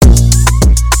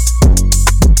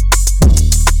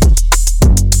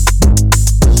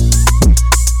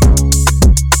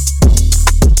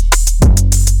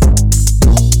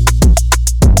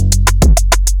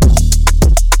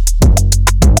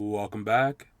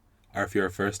or if you're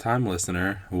a first time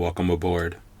listener, welcome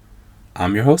aboard.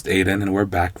 I'm your host, Aidan, and we're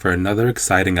back for another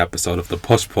exciting episode of the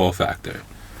Push Pull Factor,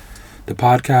 the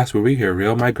podcast where we hear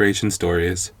real migration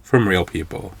stories from real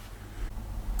people.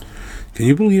 Can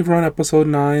you believe we're on episode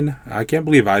 9? I can't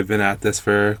believe I've been at this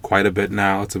for quite a bit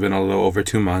now. It's been a little over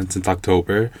 2 months since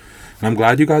October, and I'm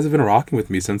glad you guys have been rocking with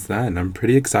me since then. I'm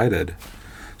pretty excited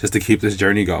just to keep this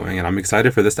journey going, and I'm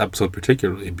excited for this episode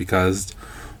particularly because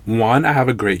one, I have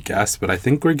a great guest, but I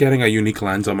think we're getting a unique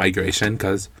lens on migration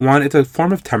because, one, it's a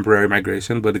form of temporary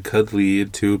migration, but it could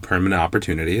lead to permanent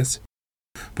opportunities.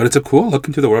 But it's a cool look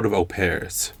into the world of au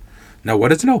pairs. Now,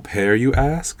 what is an au pair, you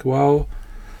ask? Well,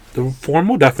 the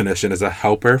formal definition is a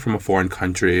helper from a foreign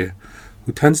country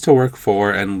who tends to work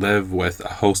for and live with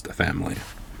a host family.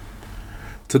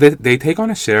 So they take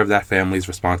on a share of that family's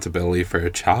responsibility for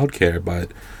childcare,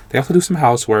 but they also do some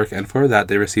housework, and for that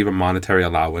they receive a monetary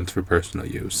allowance for personal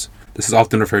use. This is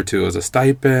often referred to as a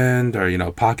stipend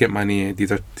or, pocket money.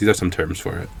 These are some terms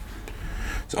for it.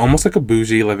 It's almost like a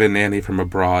bougie live-in nanny from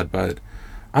abroad, but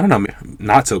I don't know,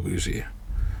 not so bougie.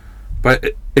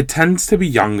 But it tends to be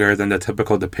younger than the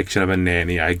typical depiction of a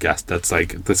nanny, I guess, that's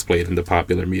like displayed in the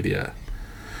popular media.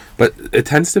 But it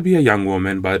tends to be a young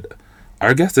woman, but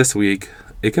our guest this week,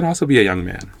 it can also be a young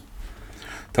man.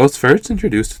 I was first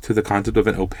introduced to the concept of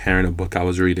an au pair in a book I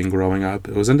was reading growing up.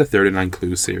 It was in the 39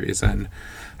 Clues series, and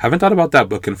I haven't thought about that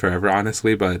book in forever,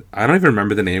 honestly, but I don't even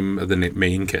remember the name of the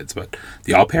main kids, but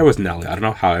the au pair was Nellie. I don't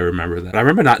know how I remember that. I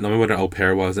remember not knowing what an au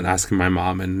pair was and asking my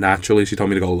mom, and naturally she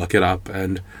told me to go look it up,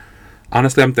 and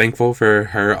honestly, I'm thankful for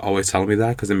her always telling me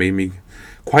that because it made me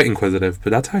quite inquisitive,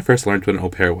 but that's how I first learned what an au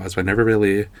pair was, but I never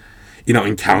really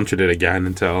encountered it again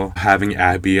until having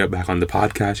Abby back on the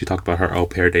podcast. She talked about her au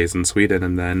pair days in Sweden,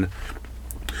 and then,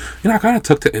 I kind of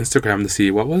took to Instagram to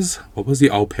see what was the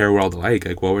au pair world like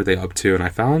what were they up to, and I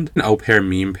found an au pair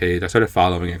meme page. I started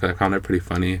following it because I found it pretty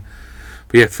funny.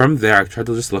 But yeah, from there, I tried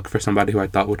to just look for somebody who I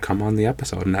thought would come on the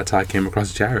episode, and that's how I came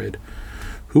across Jarryd,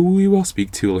 who we will speak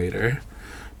to later.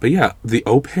 But yeah, the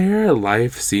au pair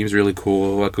life seems really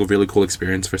cool, like a really cool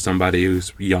experience for somebody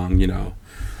who's young,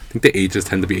 I think the ages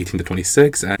tend to be 18 to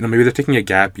 26, and maybe they're taking a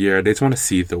gap year. They just want to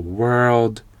see the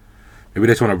world. Maybe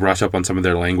they just want to brush up on some of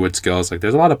their language skills.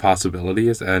 There's a lot of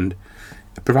possibilities, and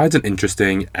it provides an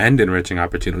interesting and enriching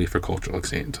opportunity for cultural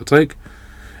exchange. So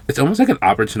it's almost like an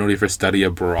opportunity for study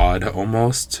abroad,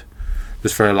 almost,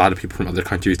 just for a lot of people from other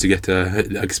countries to get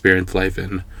to experience life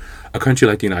in a country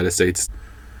like the United States.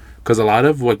 Because a lot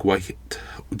of what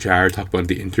Jarryd talked about in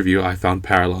the interview, I found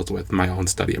parallels with my own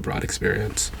study abroad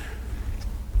experience.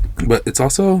 But it's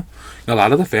also, a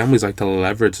lot of the families like to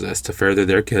leverage this to further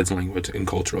their kids' language and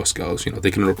cultural skills.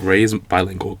 They can raise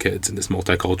bilingual kids in this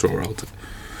multicultural world.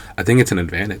 I think it's an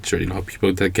advantage for,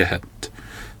 people that get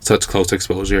such close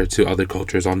exposure to other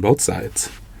cultures on both sides.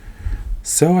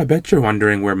 So I bet you're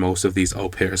wondering where most of these au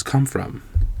pairs come from.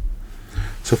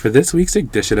 So for this week's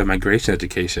edition of Migration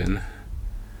Education,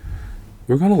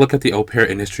 we're going to look at the au pair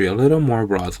industry a little more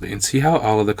broadly and see how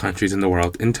all of the countries in the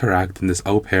world interact in this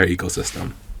au pair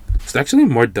ecosystem. It's actually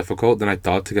more difficult than I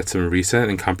thought to get some recent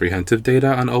and comprehensive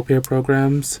data on au pair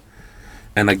programs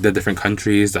and the different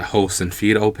countries that host and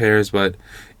feed au pairs, but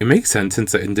it makes sense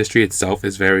since the industry itself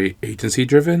is very agency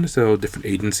driven. So different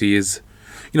agencies,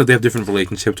 they have different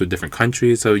relationships with different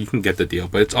countries, so you can get the deal.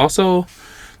 But it's also,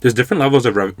 there's different levels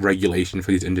of regulation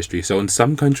for these industries. So in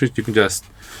some countries, you can just,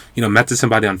 message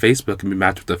somebody on Facebook and be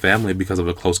matched with a family because of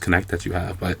a close connect that you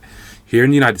have. But here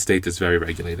in the United States, it's very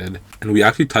regulated. And we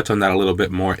actually touch on that a little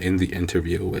bit more in the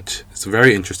interview, which is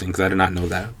very interesting because I did not know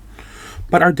that.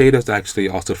 But our data is actually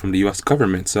also from the U.S.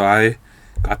 government. So I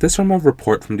got this from a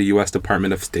report from the U.S.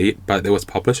 Department of State, but it was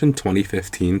published in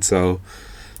 2015. So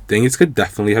things could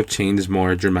definitely have changed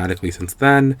more dramatically since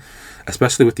then,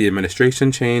 especially with the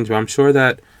administration change. But I'm sure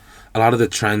that a lot of the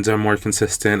trends are more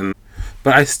consistent.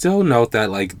 But I still note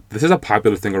that this is a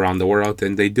popular thing around the world,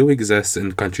 and they do exist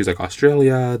in countries like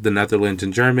Australia, the Netherlands,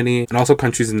 and Germany, and also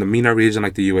countries in the MENA region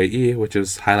like the UAE, which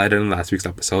was highlighted in last week's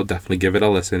episode. Definitely give it a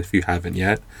listen if you haven't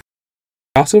yet.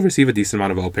 I also receive a decent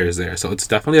amount of au pairs there, so it's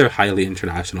definitely a highly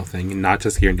international thing, and not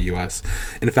just here in the US.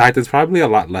 In fact, it's probably a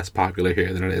lot less popular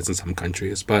here than it is in some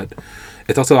countries, but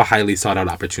it's also a highly sought out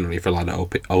opportunity for a lot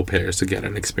of au pairs to get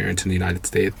an experience in the United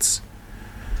States.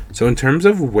 So in terms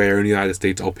of where in the United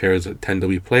States au pairs tend to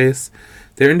be placed,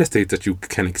 they're in the states that you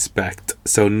can expect.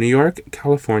 So New York,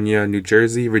 California, New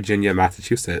Jersey, Virginia,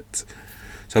 Massachusetts.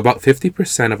 So about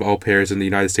 50% of au pairs in the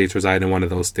United States reside in one of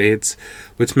those states,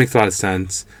 which makes a lot of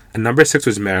sense. And number 6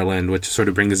 was Maryland, which sort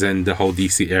of brings in the whole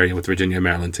DC area with Virginia and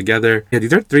Maryland together. Yeah,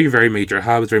 these are 3 very major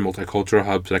hubs, very multicultural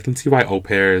hubs. So I can see why au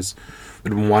pairs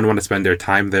would want to spend their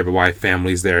time there, but why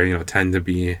families there, tend to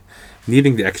be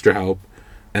needing the extra help.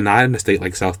 And not in a state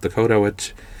like South Dakota,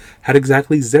 which had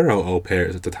exactly 0 au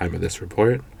pairs at the time of this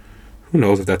report. Who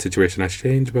knows if that situation has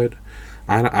changed, but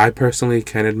I personally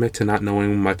can admit to not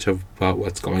knowing much about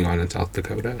what's going on in South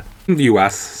Dakota. In the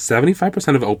U.S.,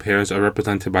 75% of au pairs are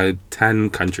represented by 10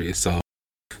 countries, so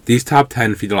these top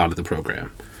 10 feed a lot of the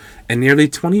program. And nearly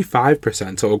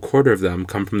 25%, so a quarter of them,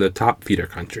 come from the top feeder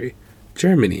country,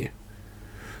 Germany.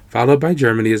 Followed by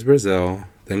Germany is Brazil,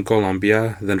 then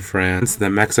Colombia, then France,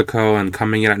 then Mexico, and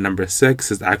coming in at number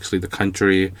 6 is actually the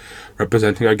country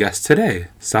representing our guest today,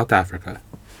 South Africa.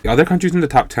 The other countries in the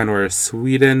top 10 were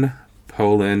Sweden,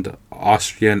 Poland,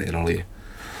 Austria, and Italy.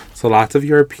 So lots of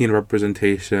European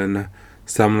representation,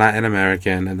 some Latin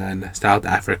American, and then South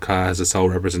Africa as a sole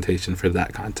representation for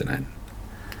that continent.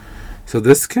 So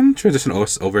this can transition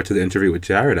us over to the interview with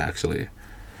Jarryd, actually.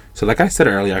 So like I said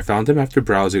earlier, I found him after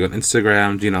browsing on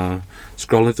Instagram,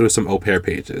 scrolling through some au pair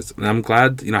pages. And I'm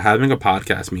glad, having a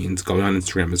podcast means going on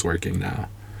Instagram is working now.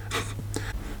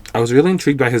 I was really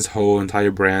intrigued by his whole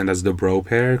entire brand as the bro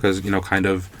pair, because, kind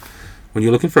of, when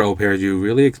you're looking for au pairs, you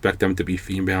really expect them to be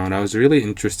female, and I was really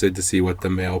interested to see what the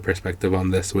male perspective on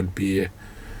this would be.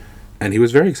 And he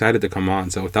was very excited to come on,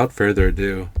 so without further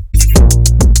ado.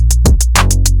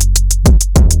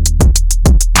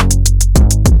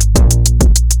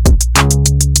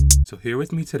 So here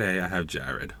with me today, I have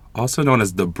Jarryd, also known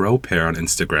as the bro pair on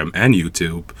Instagram and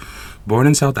YouTube. Born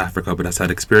in South Africa, but has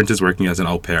had experiences working as an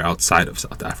au pair outside of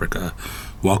South Africa.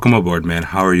 Welcome aboard, man.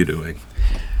 How are you doing?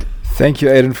 Thank you,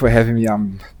 Aidan, for having me.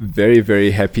 I'm very,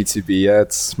 very happy to be here.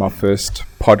 It's my first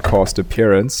podcast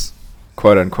appearance,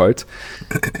 quote unquote,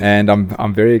 and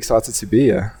I'm very excited to be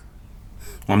here.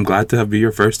 Well, I'm glad to have be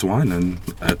your first one, and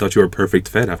I thought you were a perfect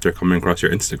fit after coming across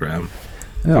your Instagram.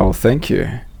 Yeah, well, thank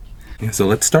you. Yeah, so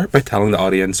let's start by telling the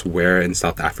audience where in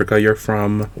South Africa you're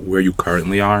from, where you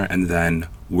currently are, and then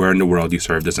where in the world you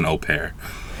served as an au pair.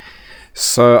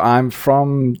 So I'm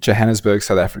from Johannesburg,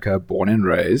 South Africa, born and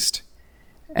raised.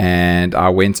 And I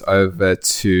went over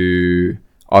to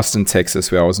Austin,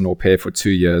 Texas, where I was an au pair for 2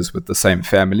 years with the same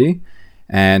family.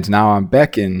 And now I'm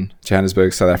back in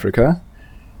Johannesburg, South Africa,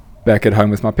 back at home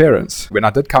with my parents. When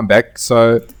I did come back,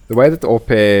 so the way that the au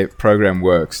pair program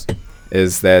works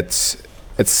is that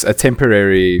it's a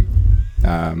temporary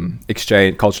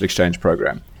cultural exchange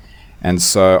program. And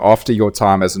so after your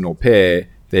time as an au pair,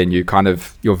 then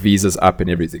your visa's up and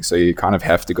everything. So you kind of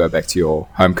have to go back to your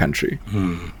home country.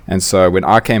 And so when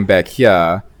I came back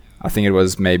here, I think it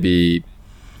was maybe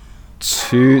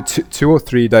two or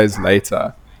 3 days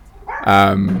later,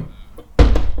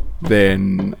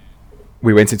 then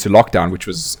we went into lockdown, which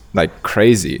was like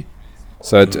crazy.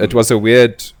 So it was a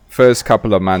weird first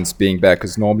couple of months being back,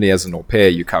 because normally as an au pair,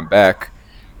 you come back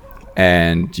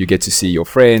and you get to see your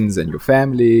friends and your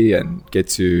family and get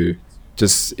to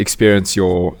just experience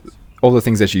all the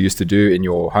things that you used to do in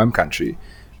your home country.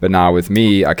 But now with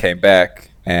me, I came back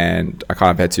and I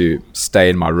kind of had to stay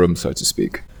in my room, so to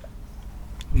speak.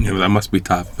 That must be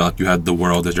tough. I felt like you had the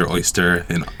world as your oyster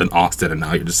in Austin, and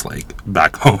now you're just like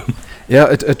back home. Yeah,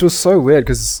 it was so weird,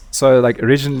 because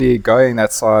originally going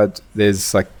that side,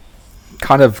 there's like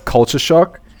kind of culture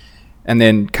shock, and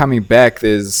then coming back,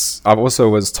 I also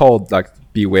was told like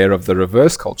beware of the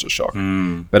reverse culture shock.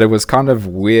 But it was kind of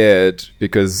weird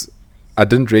because I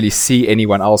didn't really see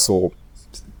anyone else or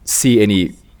see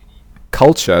any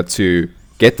culture to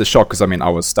get the shock, because I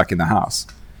was stuck in the house.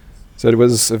 So it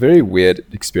was a very weird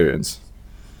experience.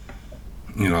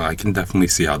 I can definitely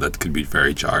see how that could be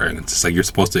very jarring. It's just like you're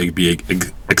supposed to be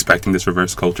expecting this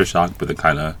reverse culture shock, but then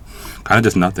kind of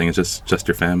just nothing. It's just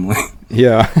your family.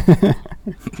 Yeah.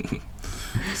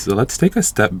 So let's take a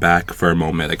step back for a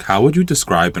moment. Like, how would you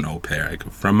describe an au pair?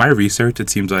 Like, from my research, it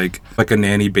seems like a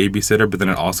nanny babysitter, but then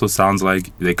it also sounds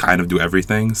like they kind of do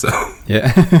everything. So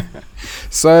yeah.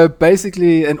 So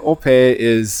basically, an au pair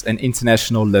is an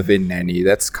international live-in nanny.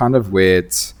 That's kind of where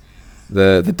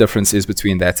the difference is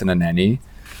between that and a nanny.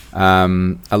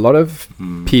 A lot of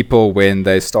people, when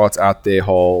they start out their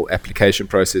whole application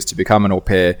process to become an au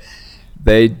pair,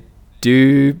 they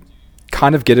do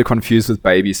kind of get it confused with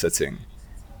babysitting.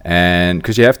 And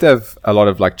because you have to have a lot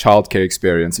of like childcare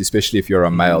experience, especially if you're a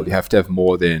male, you have to have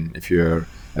more than if you're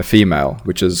a female,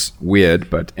 which is weird.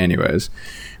 But anyways,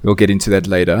 we'll get into that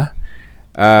later.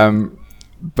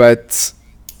 But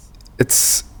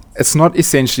it's not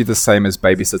essentially the same as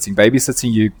babysitting.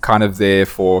 Babysitting, you kind of there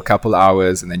for a couple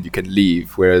hours and then you can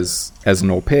leave. Whereas as an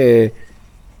au pair,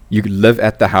 you live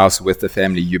at the house with the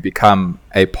family. You become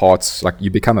a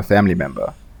family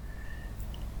member.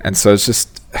 And so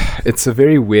it's a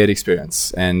very weird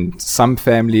experience. And some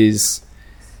families,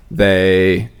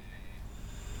 they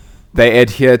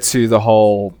adhere to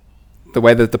the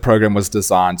way that the program was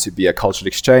designed to be a cultural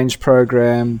exchange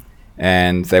program,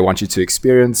 and they want you to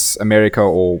experience America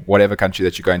or whatever country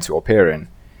that you're going to au pair in.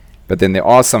 But then there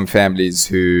are some families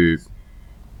who,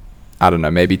 I don't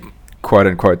know, maybe quote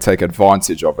unquote take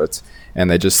advantage of it, and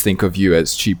they just think of you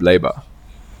as cheap labor.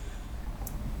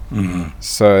 Mm-hmm.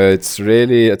 So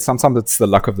sometimes it's the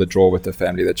luck of the draw with the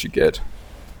family that you get.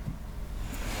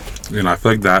 And I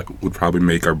feel like that would probably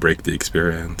make or break the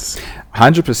experience.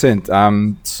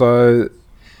 100%. So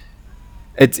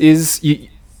it is, you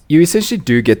essentially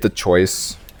do get the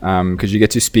choice, because you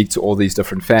get to speak to all these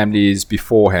different families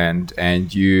beforehand,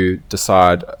 and you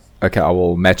decide, okay, I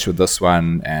will match with this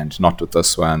one and not with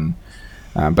this one,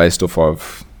 based off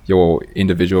of your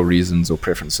individual reasons or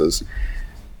preferences.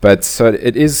 But so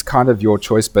it is kind of your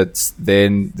choice, but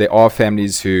then there are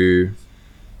families who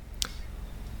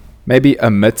maybe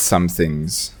omit some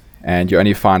things, and you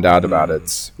only find out about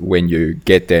it when you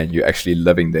get there and you're actually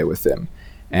living there with them.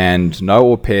 And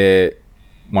no au pair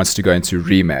wants to go into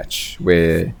rematch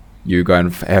where you go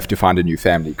and have to find a new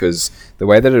family, because the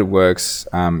way that it works,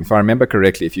 if I remember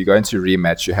correctly, if you go into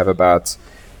rematch, you have about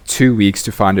 2 weeks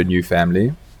to find a new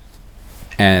family,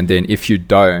 and then if you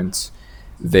don't,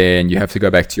 then you have to go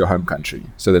back to your home country.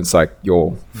 So then it's like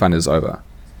your fun is over.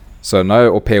 So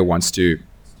no au pair wants to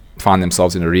find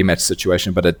themselves in a rematch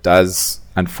situation, but it does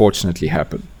unfortunately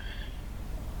happen.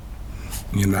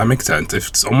 Yeah, that makes sense. If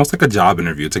it's almost like a job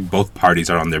interview. It's like both parties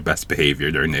are on their best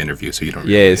behavior during the interview, so you don't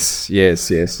really...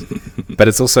 Yes. But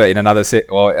it's also in another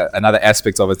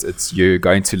aspect of it, it's you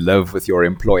going to live with your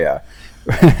employer,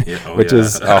 which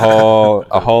is a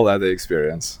whole other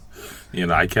experience.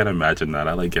 I can't imagine that.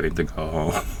 I like getting to go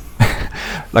home.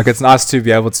 Like, it's nice to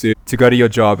be able to go to your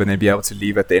job and then be able to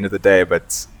leave at the end of the day,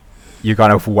 but you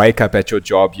kind of wake up at your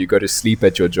job, you go to sleep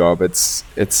at your job. It's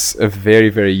a very,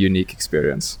 very unique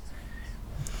experience.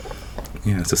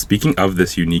 Yeah, so speaking of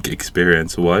this unique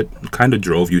experience, what kind of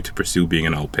drove you to pursue being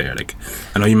an au pair? Like,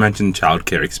 I know you mentioned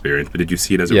childcare experience, but did you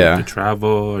see it as a way to travel,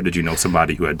 or did you know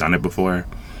somebody who had done it before?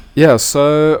 Yeah,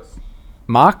 so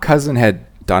my cousin had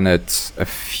done it a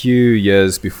few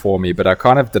years before me, but I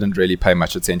kind of didn't really pay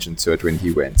much attention to it when he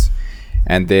went.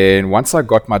 And then once I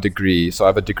got my degree, so I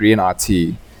have a degree in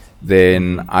IT,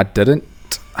 then I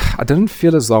didn't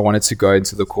feel as though I wanted to go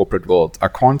into the corporate world. I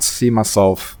can't see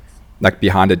myself like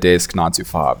behind a desk 9 to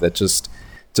 5. That just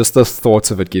the thoughts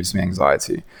of it gives me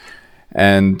anxiety.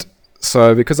 And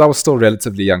so because I was still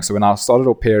relatively young, so when I started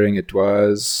au pairing, it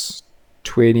was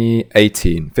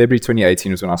 2018. February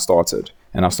 2018 was when I started.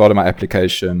 And I started my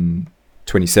application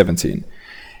 2017.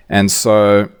 And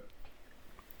so,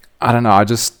 I don't know,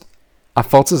 I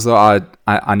felt as though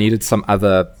I needed some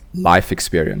other life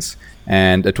experience.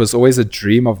 And it was always a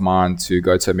dream of mine to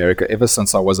go to America ever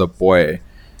since I was a boy,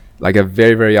 like a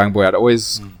very, very young boy.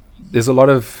 There's a lot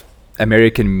of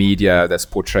American media that's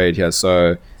portrayed here.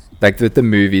 So like the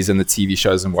movies and the TV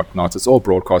shows and whatnot, it's all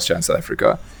broadcast here in South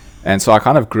Africa. And so I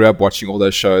kind of grew up watching all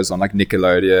those shows on like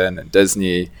Nickelodeon and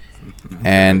Disney.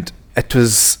 And it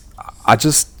was, I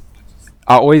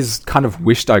always kind of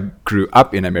wished I grew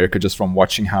up in America just from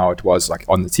watching how it was like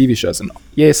on the TV shows. And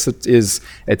yes, it is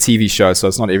a TV show, so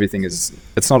it's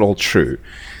not all true.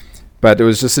 But it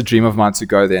was just a dream of mine to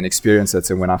go there and experience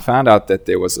it. And when I found out that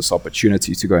there was this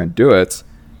opportunity to go and do it,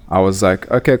 I was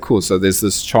like, okay, cool. So there's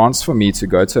this chance for me to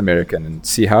go to America and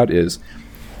see how it is.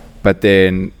 But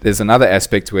then there's another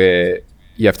aspect where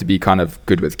you have to be kind of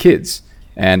good with kids.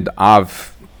 And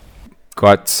I've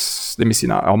got, let me see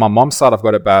now, on my mom's side, I've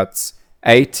got about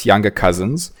 8 younger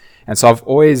cousins. And so I've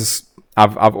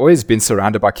always been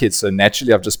surrounded by kids. So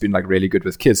naturally, I've just been like really good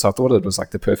with kids. So I thought it was like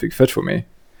the perfect fit for me.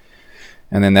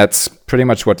 And then that's pretty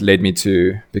much what led me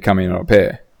to becoming an au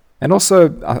pair. And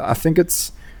also, I think I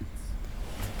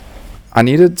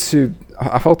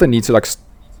felt the need to like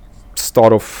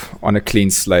start off on a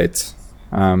clean slate,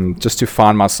 just to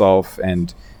find myself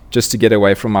and just to get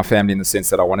away from my family, in the sense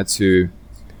that I wanted to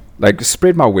like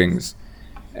spread my wings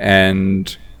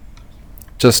and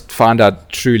just find out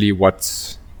truly who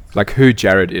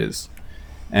Jarryd is.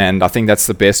 And I think that's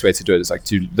the best way to do it, is like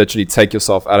to literally take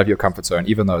yourself out of your comfort zone,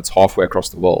 even though it's halfway across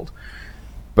the world.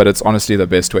 But it's honestly the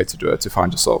best way to do it, to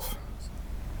find yourself.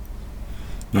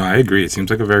 No, I agree. It seems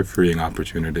like a very freeing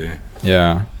opportunity.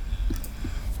 Yeah.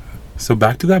 So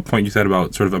back to that point you said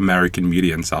about sort of American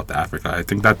media in South Africa. I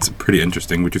think that's pretty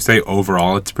interesting. Would you say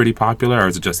overall it's pretty popular, or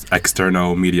is it just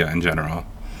external media in general?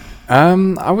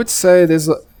 I would say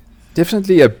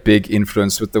definitely a big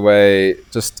influence with the way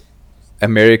just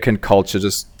American culture,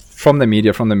 just from the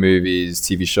media, from the movies,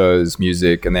 TV shows,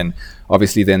 music, and then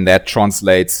obviously then that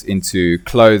translates into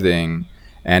clothing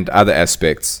and other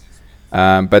aspects.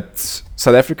 But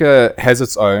South Africa has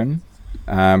its own.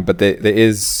 But there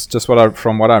is just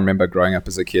from what I remember growing up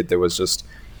as a kid, there was just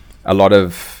a lot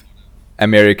of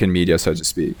American media, so to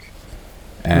speak,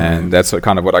 and that's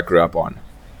kind of what I grew up on.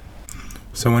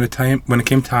 So when it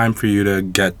came time for you to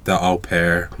get the au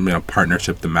pair,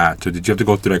 partnership, the match, so did you have to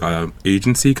go through like a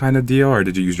agency kind of deal, or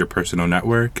did you use your personal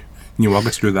network? Can you walk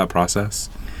us through that process?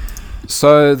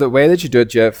 So the way that you do it,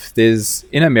 Jeff,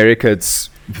 in America, it's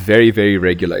very, very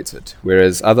regulated,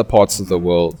 whereas other parts of the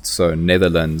world, so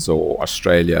Netherlands or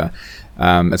Australia,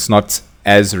 it's not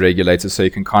as regulated, so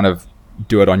you can kind of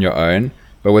do it on your own.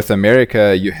 But with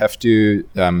America, you have to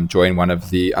join one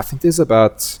of I think there's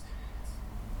about,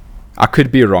 I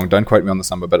could be wrong, don't quote me on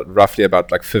this number, but roughly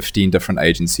about like 15 different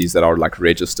agencies that are like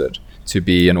registered to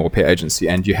be an au pair agency,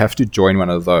 and you have to join one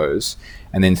of those,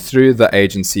 and then through the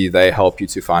agency they help you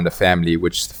to find a family,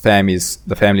 which the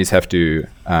families have to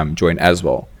join as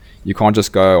well. You can't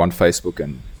just go on Facebook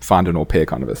and find an au pair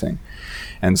kind of a thing.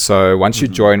 And so once you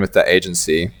join with the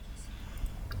agency,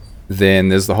 then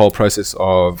there's the whole process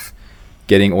of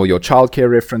getting all your childcare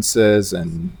references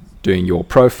and doing your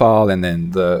profile, and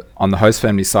then on the host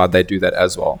family side they do that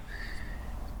as well.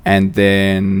 And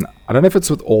then I don't know if it's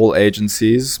with all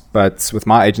agencies, but with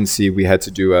my agency we had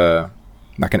to do an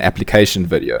application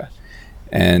video,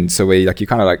 and so where you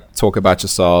kind of like talk about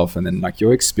yourself and then like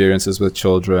your experiences with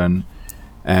children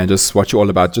and just what you're all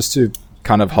about, just to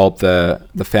kind of help the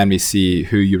family see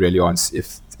who you really are and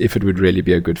if it would really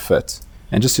be a good fit,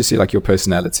 and just to see like your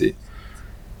personality.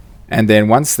 And then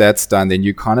once that's done, then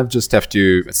you kind of just have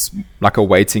to, it's like a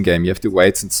waiting game. You have to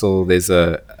wait until there's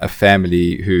a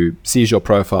family who sees your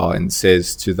profile and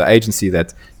says to the agency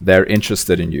that they're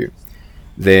interested in you.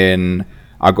 Then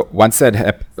once that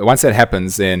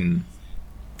happens, then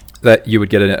that you would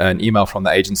get an email from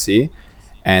the agency,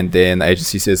 and then the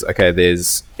agency says, okay,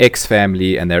 there's X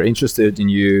family and they're interested in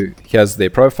you. Here's their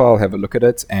profile, have a look at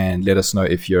it and let us know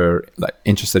if you're like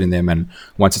interested in them and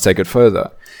want to take it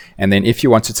further. And then if you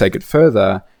want to take it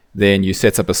further, then you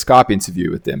set up a Skype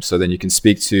interview with them. So then you can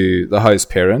speak to the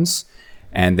host parents,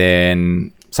 and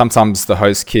then sometimes the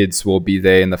host kids will be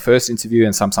there in the first interview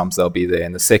and sometimes they'll be there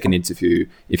in the second interview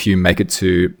if you make it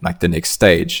to like the next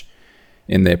stage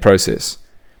in their process.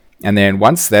 And then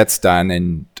once that's done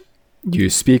and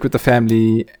you speak with the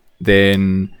family,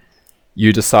 then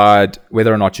you decide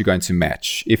whether or not you're going to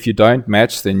match. If you don't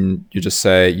match, then you just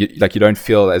say, you don't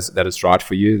feel that it's right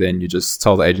for you, then you just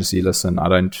tell the agency, listen, I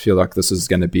don't feel like this is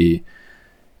going to be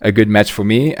a good match for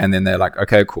me. And then they're like,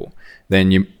 okay, cool.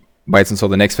 Then you wait until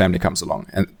the next family comes along.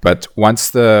 But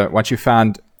once you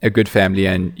found a good family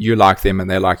and you like them and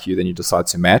they like you, then you decide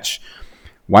to match.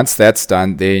 Once that's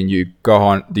done, then you go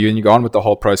on with the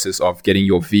whole process of getting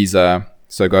your visa.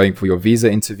 So going for your visa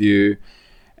interview.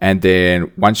 And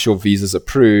then once your visa's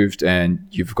approved and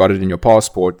you've got it in your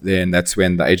passport, then that's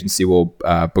when the agency will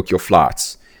book your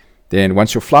flights. Then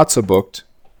once your flights are booked,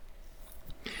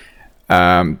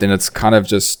 then it's kind of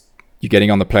just you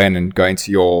getting on the plane and going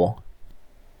to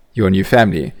your new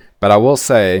family. But I will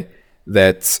say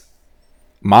that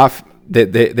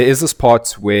there is this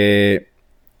part where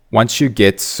once you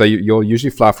you'll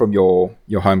usually fly from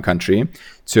your home country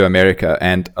to America,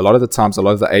 and a lot of the times, a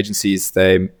lot of the agencies,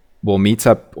 they will meet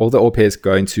up, all the au pairs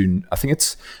going to,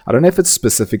 I don't know if it's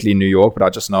specifically New York, but I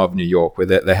just know of New York, where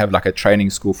they have like a training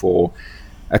school for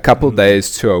a couple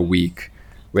days to a week,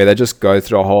 where they just go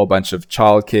through a whole bunch of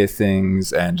childcare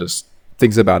things and just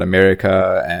things about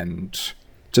America, and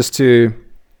just to,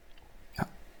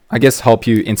 I guess, help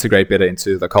you integrate better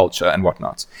into the culture and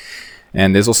whatnot.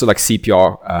 And there's also like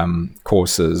CPR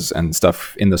courses and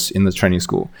stuff in the training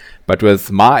school. But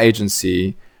with my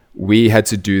agency, we had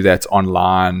to do that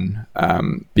online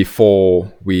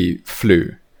before we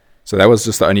flew. So that was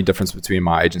just the only difference between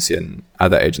my agency and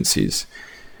other agencies.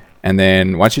 And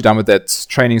then once you're done with that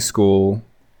training school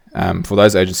for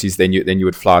those agencies, then you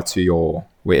would fly to your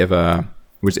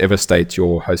whichever state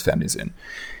your host family is in,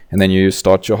 and then you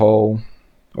start your whole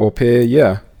au pair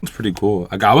year. It's pretty cool.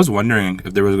 Like, I was wondering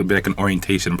if there was going to be like an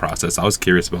orientation process. I was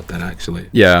curious about that actually.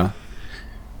 Yeah.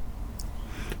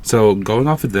 So going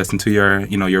off of this into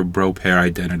your bro pair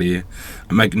identity,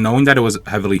 I'm like, knowing that it was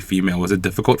heavily female, was it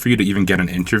difficult for you to even get an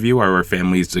interview, or were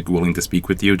families like willing to speak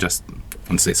with you just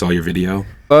once they saw your video?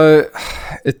 So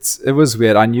it was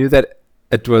weird. I knew that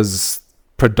it was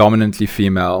predominantly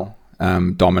female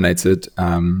dominated,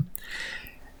 and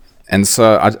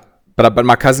so but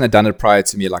my cousin had done it prior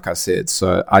to me, like I said.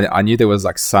 So I knew there was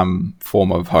like some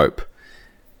form of hope.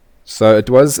 So it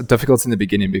was difficult in the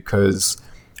beginning because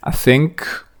I think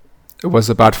it was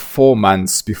about 4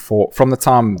 months before, from the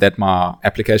time that my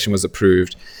application was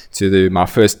approved to my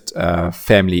first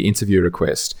family interview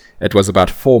request. It was about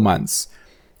 4 months.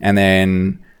 And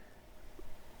then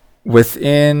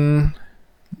within,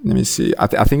 let me see,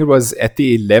 I think it was at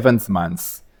the 11th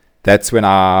month, that's when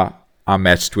I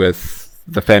matched with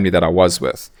the family that I was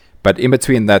with. But in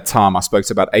between that time, I spoke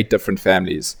to about 8 different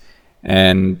families.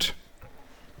 And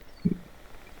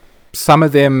some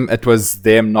of them, it was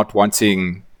them not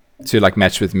wanting to like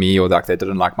match with me, or like they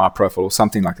didn't like my profile or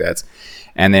something like that.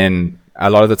 And then a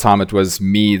lot of the time it was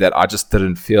me that I just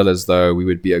didn't feel as though we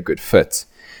would be a good fit.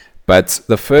 But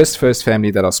the first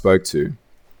family that I spoke to,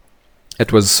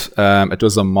 it was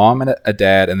a mom and a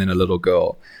dad and then a little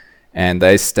girl. And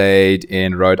they stayed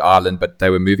in Rhode Island, but they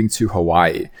were moving to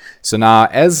Hawaii. So now,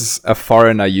 as a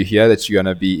foreigner, you hear that you're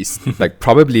going to be like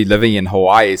probably living in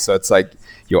Hawaii. So it's like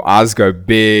your eyes go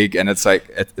big, and it's like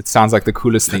it sounds like the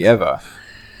coolest thing ever.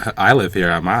 I live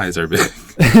here, and my eyes are big.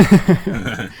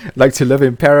 Like to live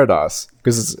in paradise,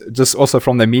 because just also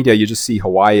from the media, you just see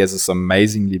Hawaii as this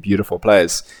amazingly beautiful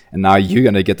place, and now you're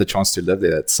going to get the chance to live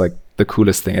there. It's like the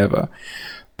coolest thing ever.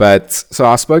 But so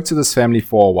I spoke to this family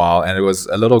for a while, and it was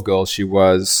a little girl.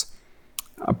 I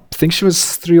think she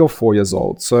was 3 or 4 years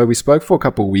old. So we spoke for a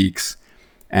couple of weeks,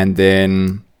 and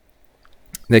then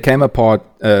there came a part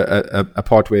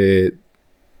where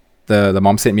the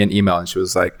mom sent me an email, and she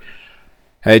was like,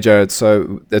 "Hey Jarryd,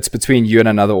 so it's between you and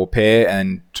another au pair,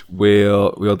 and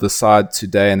we'll decide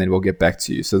today, and then we'll get back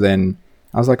to you." So then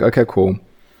I was like, "Okay, cool."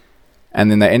 And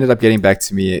then they ended up getting back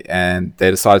to me, and they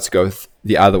decided to go with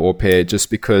the other au pair just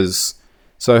because.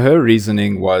 So her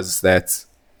reasoning was that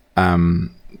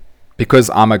because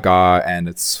I'm a guy and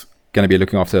it's going to be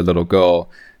looking after a little girl,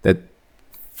 that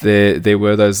there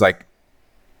were those like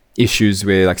issues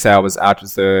where, like, say I was out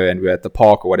with her and we're at the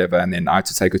park or whatever, and then I had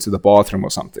to take her to the bathroom or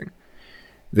something.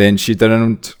 Then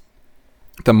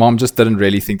the mom just didn't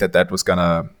really think that was going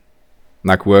to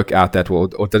like work out that well,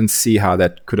 or didn't see how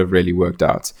that could have really worked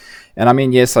out. And I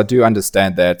mean, yes, I do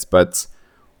understand that, but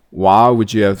why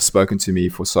would you have spoken to me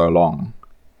for so long?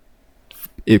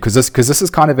 Because this is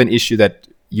kind of an issue that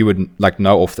you would like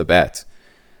know off the bat.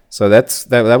 So that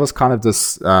was kind of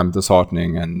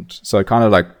disheartening, and so it kind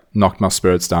of like knocked my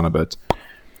spirits down a bit.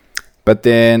 But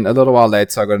then a little while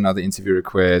later, I got another interview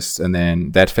request, and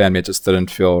then that family just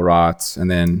didn't feel right, and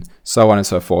then so on and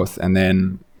so forth. And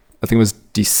then I think it was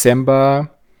December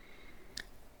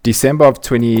of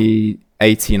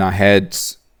 2018, I had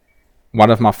one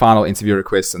of my final interview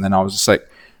requests, and then I was just like,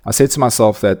 I said to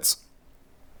myself that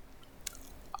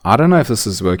I don't know if this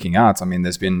is working out. I mean,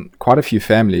 there's been quite a few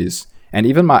families, and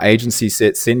even my agency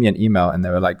sent me an email, and they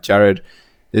were like, "Jarryd,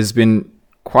 there's been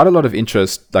quite a lot of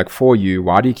interest like for you.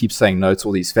 Why do you keep saying no to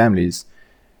all these families?"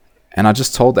 And I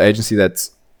just told the agency that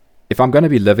if I'm going to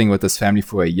be living with this family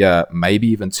for a year, maybe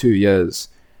even 2 years,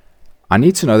 I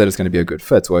need to know that it's going to be a good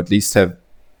fit, or at least have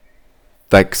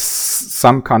like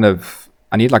some kind of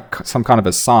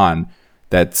a sign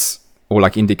that's, or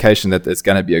like indication that it's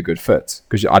going to be a good fit,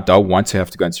 because I don't want to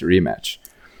have to go into a rematch.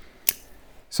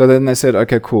 So then they said,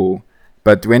 "Okay, cool."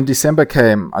 But when December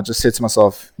came, I just said to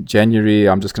myself, January,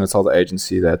 I'm just going to tell the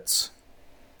agency that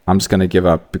I'm just going to give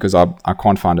up because I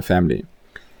can't find a family.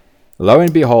 Lo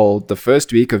and behold, the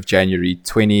first week of January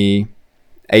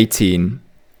 2018,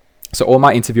 so all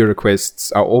my interview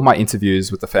requests, all my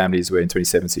interviews with the families were in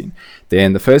 2017.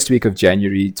 Then the first week of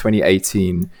January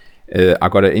 2018, I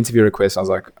got an interview request. I was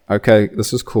like, okay,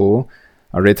 this is cool.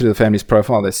 I read through the family's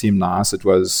profile. They seemed nice. It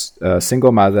was a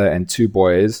single mother and 2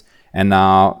 boys. And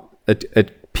now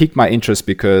it piqued my interest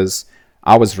because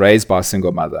I was raised by a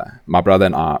single mother, my brother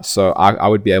and I. So I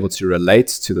would be able to relate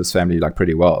to this family like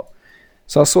pretty well.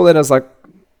 So I saw that as like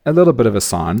a little bit of a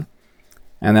sign.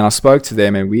 And then I spoke to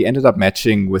them, and we ended up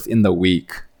matching within the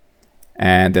week.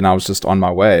 And then I was just on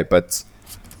my way. But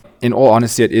in all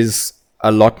honesty, it is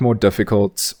a lot more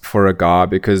difficult for a guy,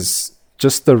 because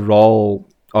just the role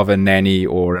of a nanny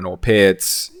or an au pair,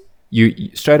 it's, you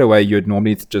straight away, you'd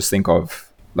normally just think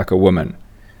of like a woman.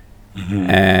 Mm-hmm.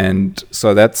 And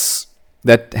so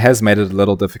that has made it a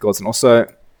little difficult. And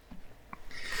also,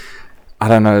 I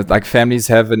don't know, like families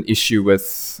have an issue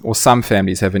with, or some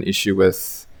families have an issue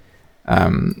with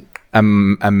a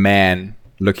man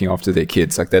looking after their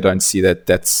kids. Like they don't see that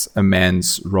that's a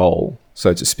man's role,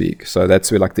 so to speak. So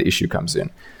that's where like the issue comes in.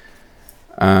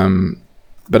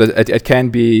 but it can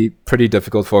be pretty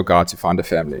difficult for a guy to find a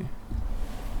family.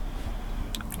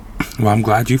 Well, I'm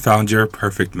glad you found your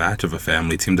perfect match of a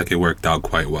family. It seemed like it worked out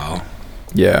quite well.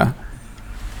 Yeah.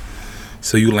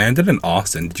 So you landed in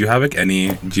Austin. Did you have like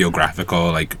any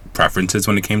geographical like preferences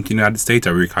when it came to the United States,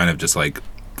 or were you kind of just like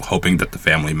hoping that the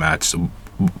family matched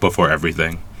before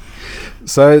everything?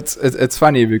 So it's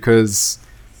funny because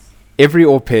every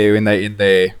au pair, when they're in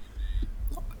the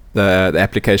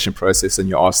application process and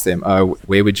you ask them, oh,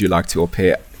 where would you like to au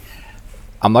pair?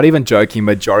 I'm not even joking.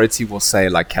 Majority will say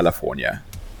like California,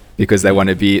 because they want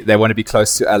to be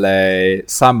close to LA.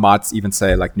 Some might even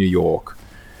say like New York,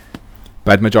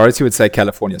 but majority would say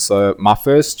California. So my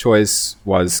first choice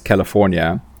was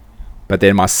California, but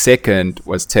then my second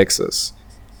was Texas.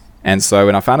 And so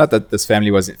when I found out that this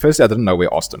family was, firstly I didn't know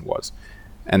where Austin was,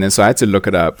 and then so I had to look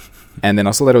it up, and then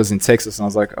I saw that it was in Texas, and I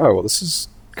was like, oh well, this is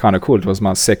kind of cool. It was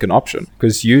my second option,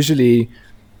 because usually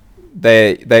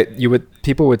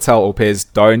people would tell au pairs,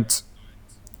 don't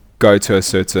go to a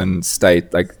certain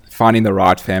state. Like finding the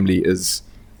right family is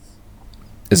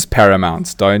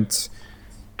paramount. Don't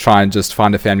try and just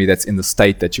find a family that's in the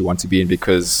state that you want to be in,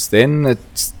 because then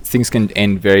things can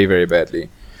end very, very badly.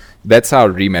 That's how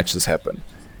rematches happen.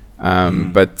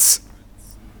 But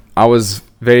I was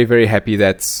very, very happy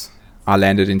that I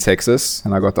landed in Texas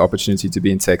and I got the opportunity to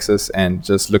be in Texas. And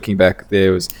just looking back,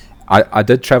 I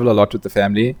did travel a lot with the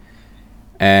family,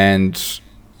 and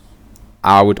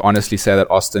I would honestly say that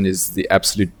Austin is the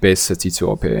absolute best city to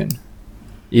au pair in.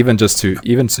 Even to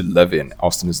live in,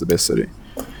 Austin is the best city.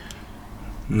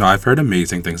 No, I've heard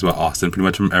amazing things about Austin, pretty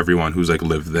much from everyone who's like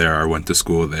lived there or went to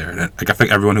school there. And like, I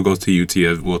think everyone who goes to UT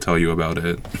will tell you about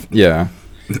it. Yeah.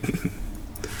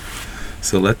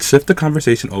 So let's shift the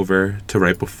conversation over to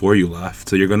right before you left.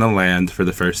 So you're going to land for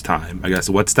the first time. I guess,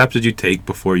 what steps did you take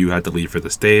before you had to leave for the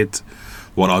States?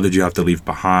 What all did you have to leave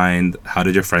behind? How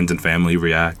did your friends and family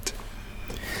react?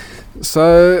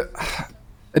 So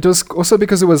it was also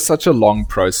because it was such a long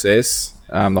process,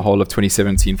 the whole of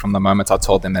 2017, from the moment I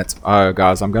told them that, oh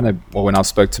guys, when I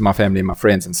spoke to my family and my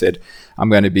friends and said, I'm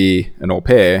going to be an au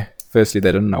pair, firstly,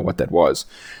 they didn't know what that was.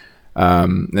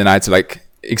 Then I had to like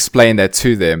explain that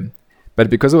to them. But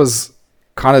because it was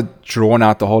kind of drawn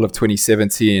out the whole of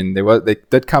 2017, there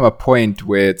did come a point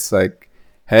where it's like,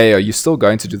 hey, are you still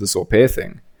going to do this au pair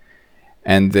thing?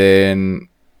 And then,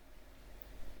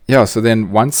 yeah, so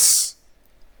then once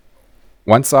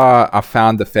I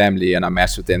found the family and I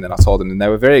matched with them, then I told them, and they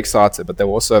were very excited, but they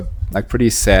were also like pretty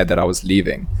sad that I was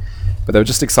leaving. But they were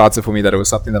just excited for me that it was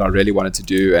something that I really wanted to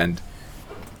do, and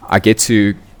I get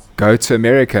to go to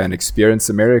America and experience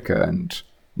America, and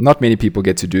not many people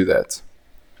get to do that.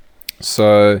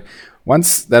 So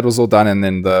once that was all done and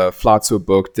then the flights were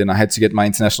booked, then I had to get my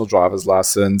international driver's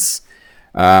license.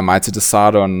 I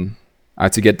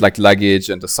had to get like luggage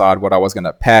and decide what I was going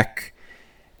to pack.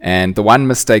 And the one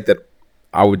mistake that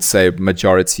I would say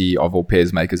majority of au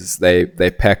pairs make is they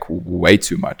pack way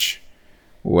too much.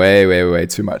 Way, way, way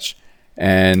too much.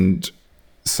 And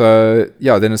so,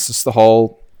 yeah, then it's just the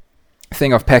whole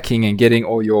thing of packing and getting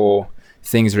all your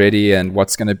things ready and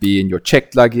what's going to be in your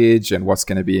checked luggage and what's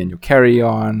going to be in your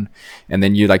carry-on. And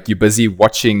then you're busy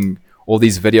watching all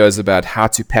these videos about how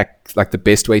to pack, like the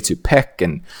best way to pack.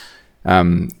 And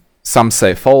some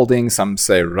say folding, some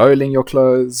say rolling your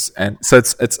clothes. And so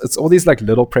it's all these like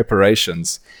little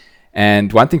preparations.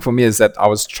 And one thing for me is that I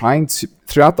was trying to,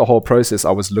 throughout the whole process,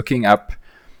 I was looking up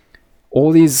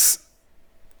all these,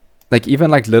 like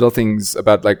even like little things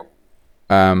about like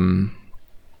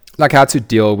how to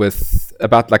deal with,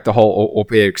 about like the whole au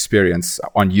pair experience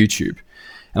on YouTube.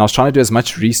 And I was trying to do as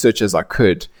much research as I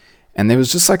could. And there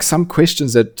was just like some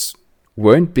questions that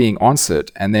weren't being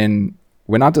answered. And then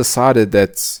when I decided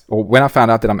that, or when I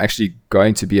found out that I'm actually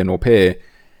going to be an au pair,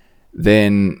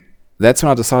 then that's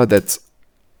when I decided that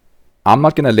I'm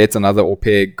not going to let another au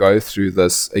pair go through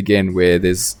this again, where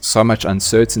there's so much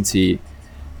uncertainty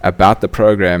about the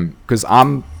program. Because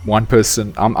I'm one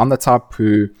person, I'm the type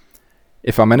who,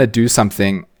 if I'm going to do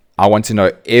something, I want to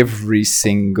know every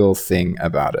single thing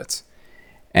about it.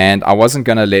 And I wasn't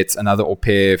going to let another au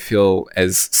pair feel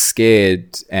as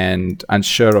scared and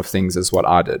unsure of things as what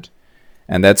I did.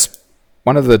 And that's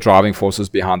one of the driving forces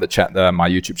behind my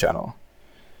YouTube channel.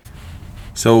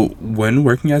 So when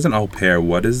working as an au pair,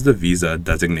 what is the visa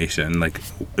designation? Like,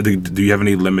 do you have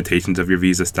any limitations of your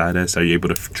visa status? Are you able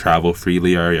to travel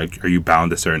freely, or are you bound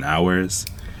to certain hours?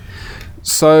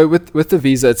 So with the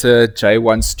visa, it's a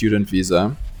J1 student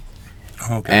visa.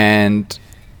 Okay. And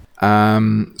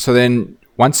so then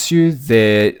once you're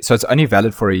there, so it's only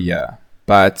valid for a year.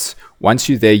 But once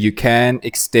you're there, you can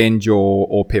extend your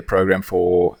au pair program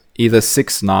for either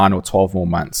 6, 9, or 12 more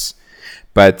months.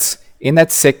 But in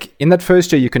that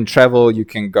first year, you can travel, you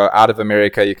can go out of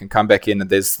America, you can come back in, and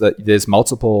there's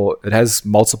multiple. It has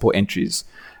multiple entries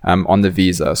on the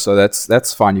visa, so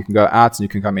that's fine. You can go out and you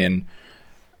can come in.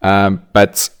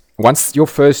 But once your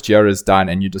first year is done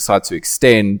and you decide to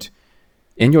extend,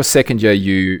 in your second year,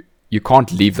 you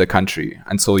can't leave the country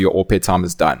until your au pair time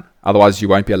is done. Otherwise, you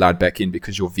won't be allowed back in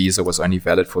because your visa was only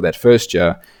valid for that first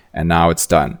year, and now it's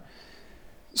done.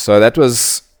 So that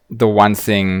was the one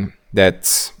thing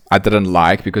that I didn't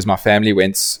like, because my family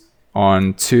went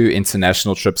on 2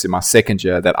 international trips in my second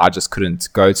year that I just couldn't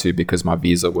go to because my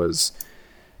visa was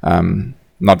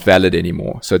not valid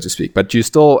anymore, so to speak. But you're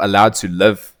still allowed to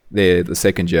live there the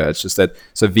second year. It's just that,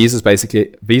 so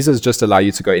visas just allow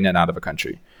you to go in and out of a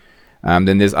country.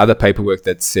 Then there's other paperwork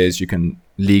that says you can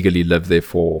legally live there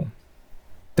for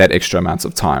that extra amount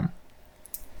of time.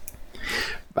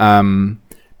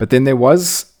 But then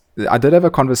I did have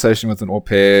a conversation with an au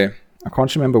pair. I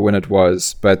can't remember when it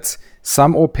was, but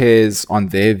some au pairs on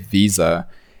their visa,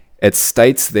 it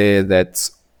states there that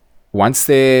once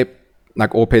their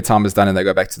au pair time is done and they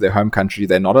go back to their home country,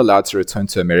 they're not allowed to return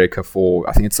to America for,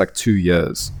 I think it's 2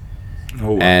 years.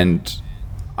 Oh, wow.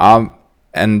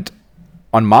 And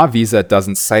on my visa, it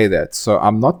doesn't say that. So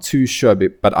I'm not too sure,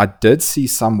 but I did see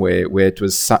somewhere where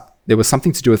there was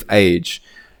something to do with age.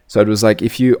 So it was like,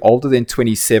 if you're older than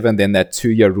 27, then that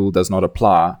 2-year rule does not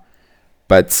apply.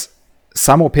 But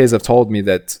some au pairs have told me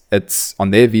that it's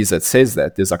on their visa, it says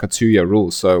that there's a 2-year rule.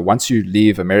 So once you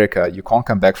leave America, you can't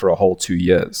come back for a whole 2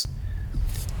 years.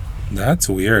 That's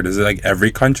weird. Is it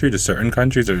every country to certain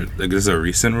countries, or this is a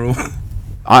recent rule?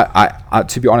 I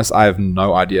to be honest, I have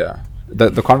no idea.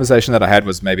 The conversation that I had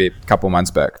was maybe a couple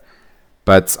months back,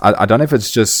 but I don't know if it's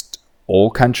just all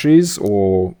countries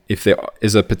or if there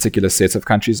is a particular set of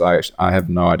countries. I have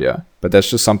no idea, but that's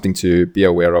just something to be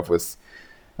aware of with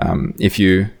if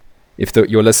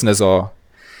your listeners are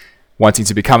wanting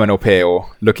to become an au pair or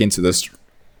look into this.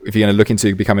 If you're going to look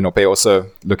into becoming an au pair, also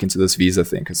look into this visa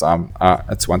thing, because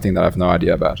it's one thing that I have no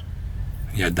idea about.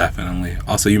 Yeah, definitely.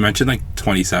 Also, you mentioned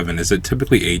 27. Is it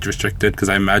typically age restricted? Because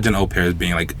I imagine au pairs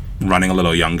being running a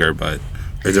little younger, but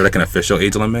is there an official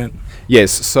age limit?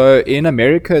 Yes. So in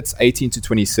America, it's 18 to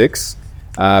 26,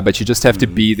 but you just have to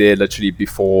be there literally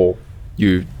before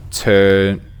you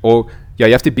turn, you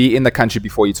have to be in the country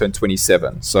before you turn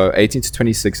 27. So 18 to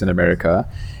 26 in America.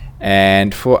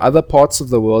 And for other parts of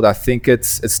the world, I think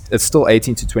it's still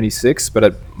 18 to 26, but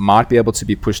it might be able to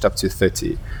be pushed up to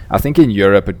 30. I think in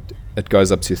Europe, it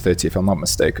goes up to 30, if I'm not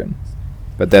mistaken.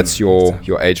 But that's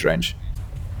your age range.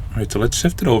 All right, so let's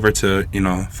shift it over to,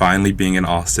 finally being in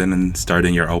Austin and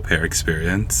starting your au pair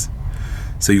experience.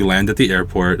 So you land at the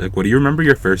airport. What do you remember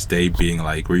your first day being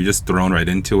like? Were you just thrown right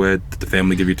into it? Did the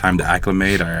family give you time to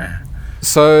acclimate? Or?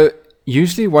 So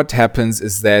usually what happens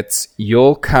is that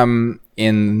you'll come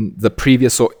in the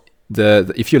previous, or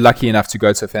if you're lucky enough to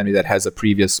go to a family that has a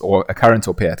previous or a current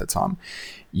au pair at the time,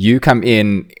 you come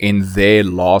in their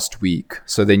last week.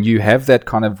 So then you have that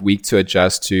kind of week to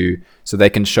adjust to, so they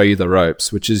can show you the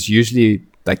ropes, which is usually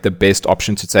the best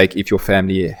option to take if your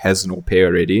family has an au pair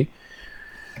already.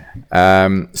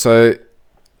 The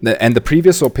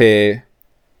previous au pair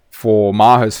for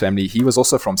my host family, he was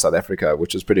also from South Africa,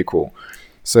 which is pretty cool.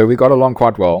 So we got along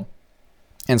quite well.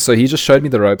 And so he just showed me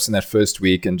the ropes in that first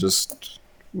week, and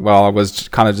I was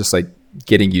kind of just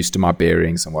getting used to my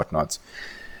bearings and whatnot.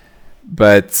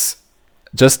 But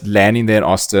just landing there in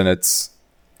Austin, it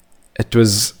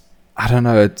was, I don't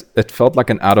know, it felt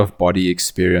like an out-of-body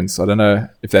experience. I don't know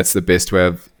if that's the best way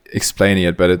of explaining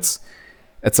it, but it's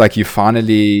like you're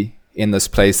finally in this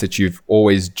place that you've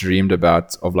always dreamed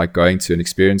about of going to and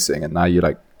experiencing, and now you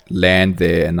land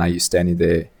there, and now you're standing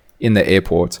there in the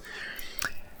airport.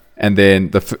 And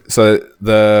then the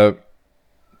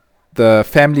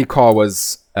family car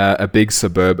was a big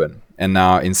Suburban. And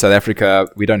now in South Africa,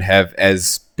 we don't have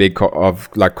as big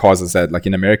cars as that.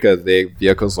 In America, their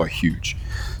vehicles are huge.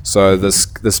 So this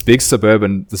big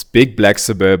Suburban, this big black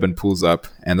Suburban pulls up,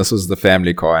 and this was the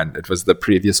family car, and it was the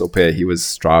previous au pair he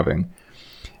was driving.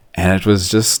 And it was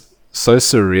just so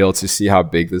surreal to see how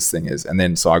big this thing is. And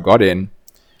then so I got in,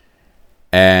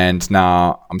 and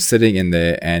now I'm sitting in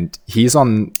there, and he's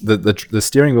on the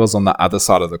steering wheel's on the other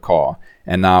side of the car,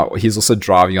 and now he's also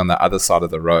driving on the other side of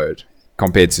the road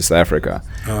compared to South Africa.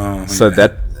 So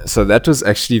that was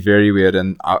actually very weird.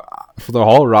 And for the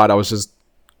whole ride, I was just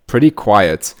pretty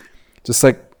quiet, just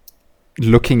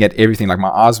looking at everything. My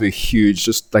eyes were huge,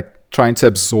 just trying to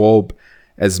absorb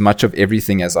as much of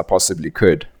everything as I possibly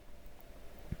could.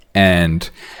 And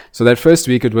so that first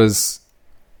week, it was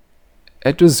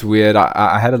weird.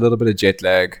 I had a little bit of jet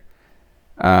lag.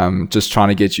 just trying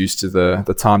to get used to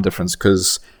the time difference,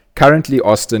 because currently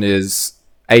Austin is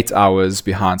 8 hours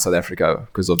behind South Africa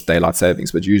because of daylight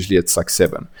savings, but usually it's like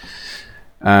 7.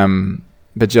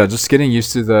 But yeah, just getting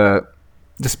used to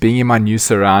just being in my new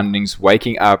surroundings,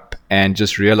 waking up and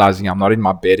just realizing I'm not in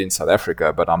my bed in South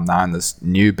Africa, but I'm now in this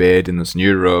new bed in this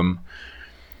new room.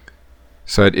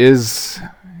 So it is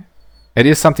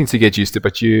something to get used to,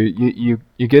 but you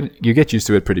get used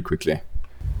to it pretty quickly.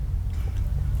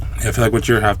 I feel like once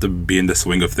you have to be in the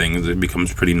swing of things, it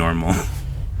becomes pretty normal.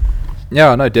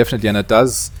 Yeah, no, definitely, and it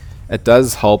does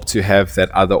help to have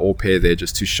that other au pair there,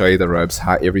 just to show you the ropes,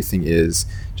 how everything is,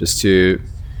 just to,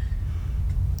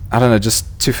 I don't know,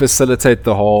 just to facilitate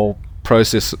the whole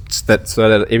process, so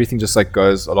that everything just like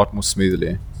goes a lot more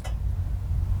smoothly.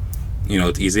 You know,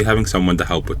 it's easy having someone to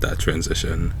help with that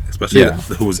transition, especially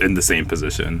who's in the same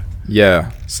position.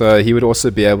 Yeah, so he would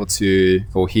also be able to,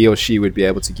 or he or she would be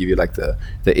able to give you like the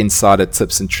insider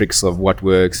tips and tricks of what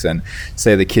works, and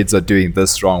say the kids are doing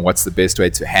this wrong, what's the best way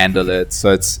to handle it.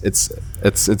 So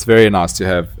it's very nice to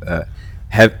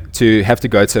have to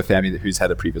go to a family who's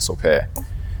had a previous au pair.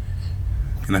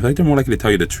 And I feel like they're more likely to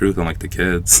tell you the truth than like the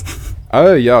kids.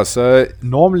 Oh yeah, so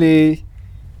normally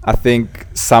I think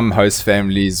some host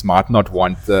families might not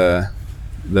want the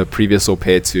previous au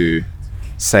pair to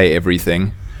say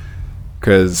everything,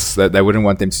 because they wouldn't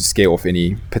want them to scare off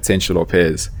any potential au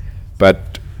pairs.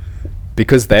 But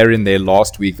because they're in their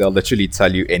last week, they'll literally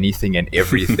tell you anything and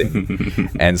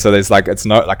everything. And so there's like, it's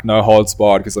no holds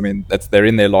barred, because I mean, they're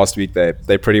in their last week,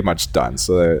 they're pretty much done.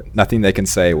 So nothing they can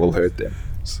say will hurt them.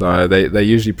 So they're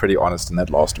usually pretty honest in that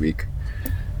last week.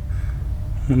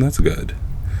 Well, that's good.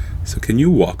 So can you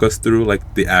walk us through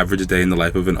like the average day in the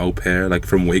life of an au pair, like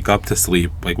from wake up to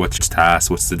sleep? Like what's your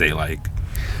task? What's the day like?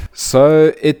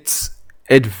 So it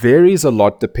varies a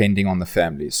lot depending on the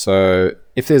family. So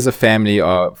if there's a family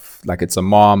of like, it's a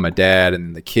mom, a dad,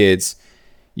 and the kids,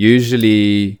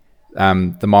 usually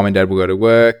the mom and dad will go to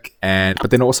work,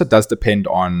 but then it also does depend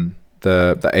on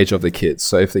the age of the kids.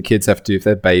 So if the kids if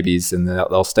they're babies, and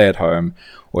they'll stay at home,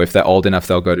 or if they're old enough,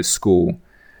 they'll go to school.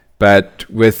 But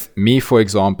with me, for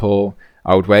example,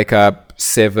 I would wake up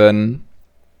 7,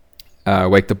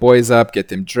 wake the boys up, get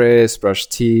them dressed, brush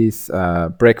teeth,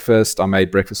 breakfast. I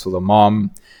made breakfast for the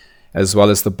mom as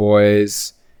well as the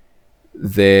boys.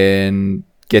 Then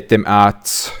get them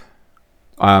out,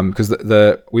 because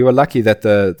we were lucky that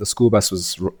the school bus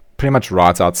was pretty much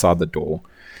right outside the door,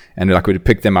 and like we'd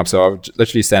pick them up. So I would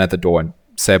literally stand at the door and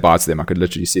say bye to them. I could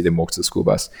literally see them walk to the school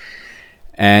bus.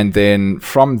 And then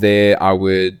from there, I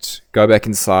would go back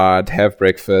inside, have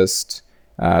breakfast,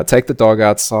 take the dog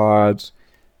outside,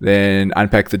 then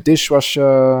unpack the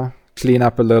dishwasher, clean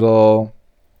up a little,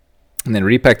 and then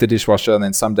repack the dishwasher. And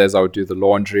then some days I would do the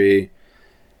laundry.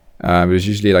 It was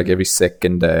usually like every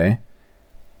second day.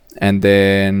 And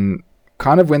then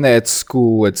kind of when they're at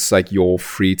school, it's like your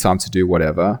free time to do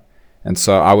whatever. And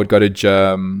so I would go to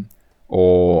gym,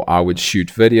 or I would shoot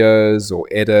videos or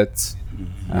edit.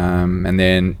 And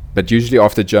then, but usually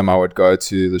after gym, I would go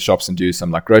to the shops and do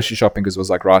some like grocery shopping, because it was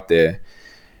like right there.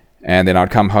 And then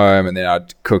I'd come home, and then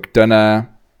I'd cook dinner,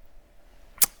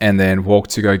 and then walk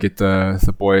to go get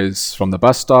the boys from the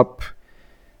bus stop.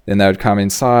 Then they would come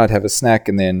inside, have a snack,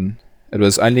 and then it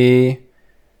was only,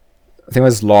 I think it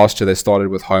was last year, they started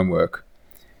with homework.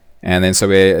 And then so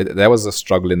that was a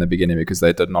struggle in the beginning, because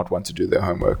they did not want to do their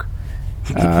homework.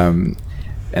 And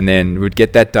then we'd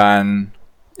get that done.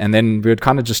 And then we would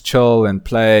kind of just chill and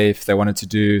play if they wanted to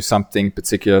do something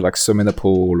particular, like swim in the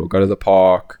pool or go to the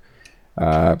park,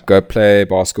 go play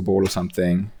basketball or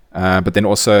something. But then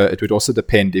also, it would also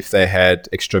depend if they had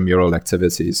extramural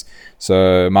activities.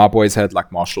 So my boys had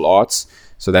like martial arts,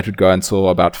 so that would go until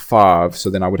about 5. So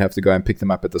then I would have to go and pick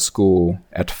them up at the school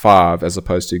at 5, as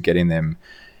opposed to getting them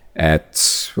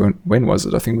at, when was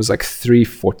it? I think it was like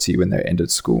 3:40 when they ended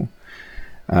school.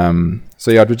 So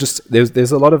yeah, it would just,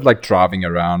 there's a lot of like driving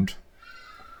around,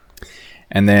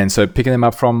 and then so picking them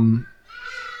up from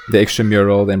the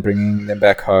extramural, then bringing them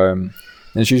back home.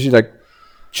 And it's usually like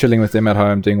chilling with them at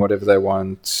home, doing whatever they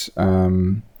want.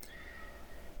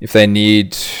 If you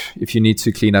need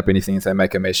to clean up anything, if they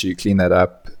make a mess, you clean that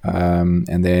up.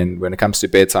 And then when it comes to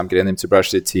bedtime, getting them to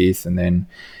brush their teeth, and then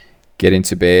get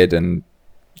into bed and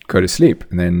go to sleep,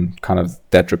 and then kind of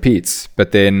that repeats.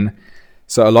 But then,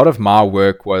 so a lot of my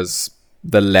work was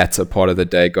the latter part of the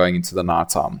day going into the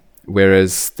nighttime.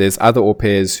 Whereas there's other au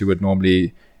pairs who would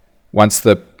normally, once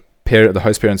the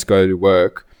host parents go to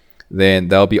work, then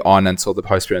they'll be on until the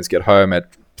host parents get home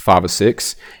at 5 or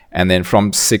 6. And then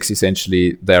from 6,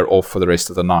 essentially, they're off for the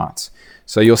rest of the night.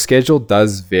 So your schedule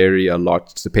does vary a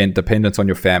lot, dependent on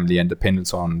your family and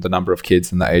dependent on the number of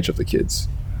kids and the age of the kids.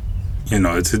 You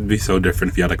know, it'd be so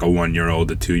different if you had like a 1-year-old,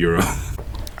 a 2-year-old.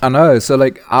 I know. So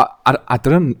like, I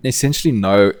didn't essentially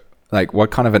know like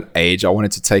what kind of an age I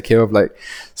wanted to take care of. Like,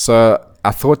 so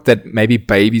I thought that maybe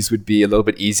babies would be a little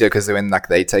bit easier because when like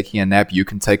they taking a nap, you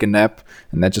can take a nap,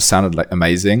 and that just sounded like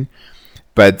amazing.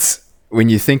 But when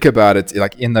you think about it,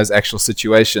 like in those actual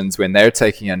situations when they're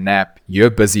taking a nap, you're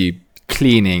busy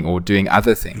cleaning or doing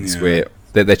other things where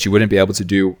that you wouldn't be able to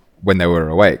do when they were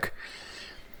awake.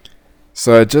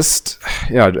 So it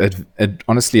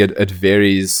honestly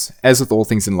varies. As with all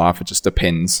things in life, it just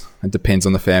depends. It depends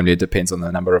on the family. It depends on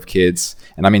the number of kids.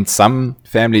 And I mean, some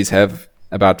families have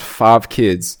about 5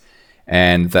 kids,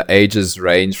 and the ages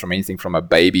range from anything from a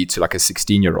baby to like a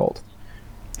 16-year-old.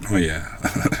 Oh yeah,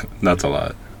 that's a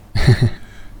lot.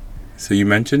 So you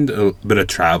mentioned a bit of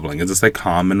traveling. Is this like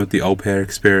common with the au pair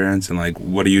experience? And like,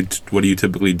 what do you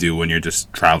typically do when you're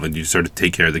just traveling? Do you sort of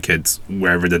take care of the kids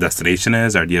wherever the destination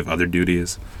is, or do you have other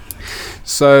duties?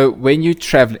 So when you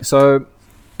travel, so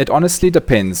it honestly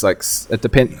depends. Like it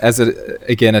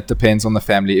depends on the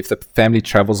family. If the family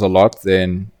travels a lot,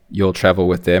 then you'll travel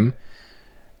with them.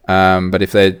 But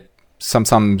if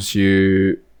sometimes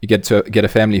you get a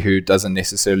family who doesn't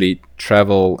necessarily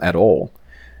travel at all.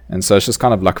 And so it's just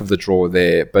kind of luck of the draw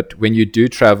there. But when you do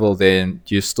travel, then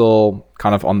you're still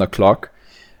kind of on the clock.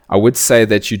 I would say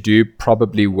that you do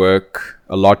probably work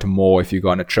a lot more if you go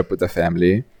on a trip with the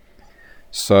family.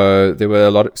 So there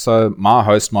were so my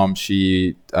host mom,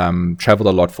 she traveled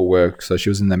a lot for work. So she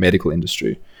was in the medical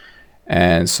industry.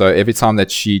 And so every time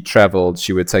that she traveled,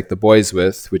 she would take the boys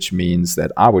with, which means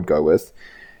that I would go with,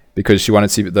 because she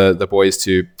wanted to the boys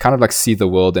to kind of like see the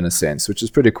world in a sense, which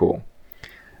is pretty cool.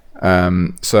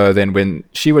 So then when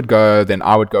she would go, then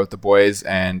I would go with the boys,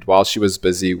 and while she was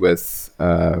busy with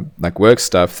like work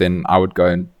stuff, then I would go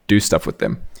and do stuff with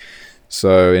them.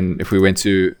 So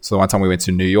the one time we went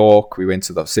to New York, we went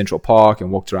to the Central Park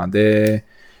and walked around there.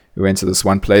 We went to this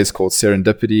one place called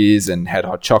Serendipities and had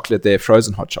hot chocolate there,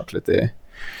 frozen hot chocolate there.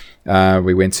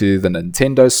 We went to the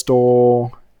Nintendo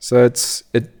store. So it's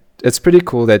pretty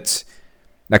cool that,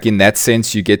 like, in that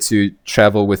sense, you get to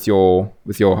travel with your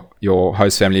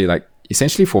host family, like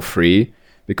essentially for free,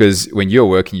 because when you're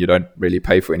working, you don't really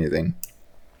pay for anything.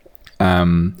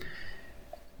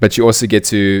 But you also get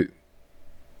to.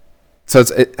 So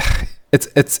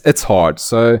it's hard.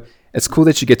 So it's cool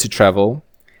that you get to travel,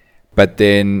 but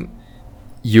then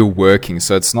you're working,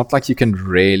 so it's not like you can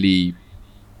really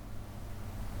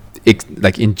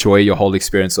like enjoy your whole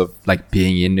experience of like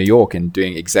being in New York and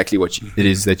doing exactly what it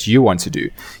is that you want to do.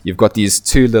 You've got these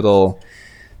two little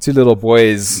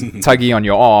boys tugging on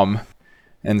your arm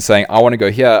and saying, I want to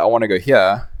go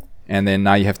here, and then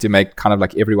now you have to make kind of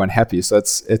like everyone happy. So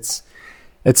it's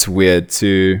weird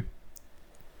to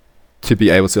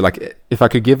be able to, like, if I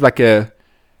could give like I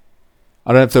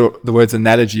don't know if the word's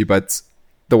analogy, but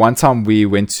the one time we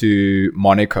went to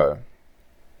Monaco,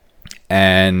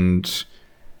 and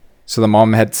so the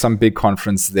mom had some big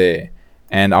conference there,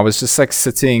 and I was just like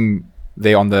sitting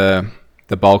there on the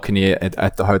balcony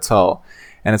at the hotel,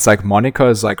 and it's like Monaco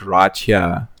is like right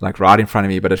here, like right in front of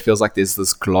me, but it feels like there's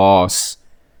this glass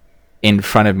in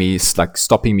front of me, like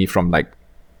stopping me from like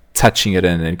touching it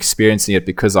and experiencing it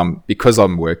because I'm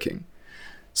working.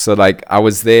 So like I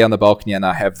was there on the balcony, and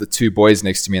I have the two boys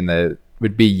next to me, and they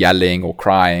would be yelling or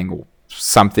crying or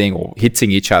something or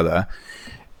hitting each other,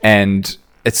 and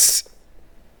it's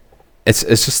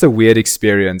just a weird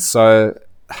experience. So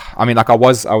I mean, like I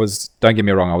was don't get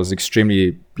me wrong, I was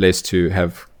extremely blessed to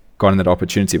have gotten that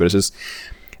opportunity, but it's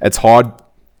hard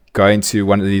going to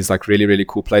one of these like really, really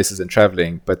cool places and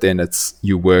traveling, but then it's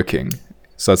you working.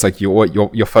 So it's like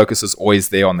your focus is always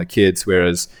there on the kids,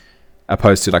 whereas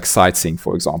opposed to like sightseeing,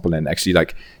 for example, and actually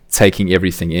like taking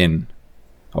everything in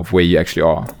of where you actually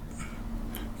are.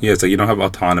 Yeah, it's like you don't have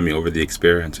autonomy over the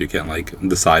experience. You can't like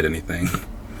decide anything.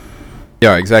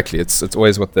 Yeah, exactly. It's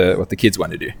always what the kids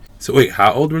want to do. So wait,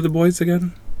 how old were the boys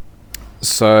again?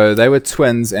 So they were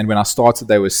twins, and when I started,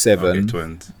 they were 7. Okay,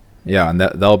 twins. Yeah, and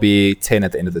they'll be 10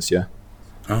 at the end of this year.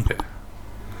 Okay.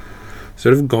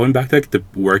 Sort of going back to like the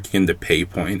working and the pay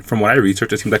point, from what I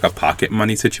researched, it seemed like a pocket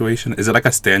money situation. Is it like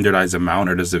a standardized amount,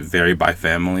 or does it vary by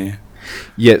family?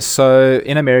 Yeah, so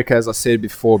in America, as I said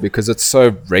before, because it's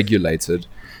so regulated,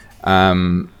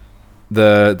 the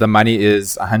money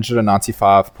is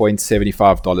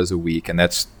 $195.75 a week, and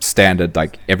that's standard.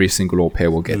 Like every single au pair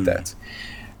will get that.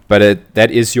 But that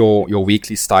is your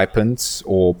weekly stipend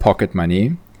or pocket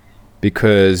money,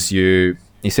 because you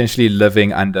essentially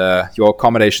living under your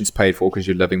accommodations paid for because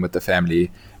you're living with the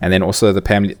family, and then also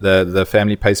the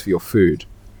family pays for your food.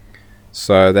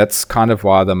 So that's kind of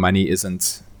why the money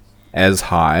isn't as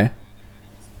high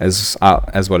as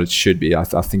what it should be. I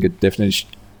think it definitely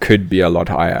could be a lot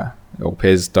higher. Au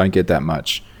pairs don't get that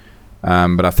much,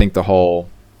 but I think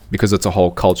because it's a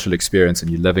whole cultural experience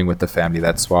and you're living with the family,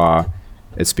 that's why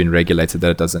it's been regulated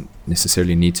that it doesn't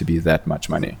necessarily need to be that much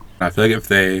money. I feel like if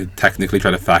they technically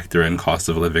try to factor in cost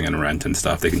of living and rent and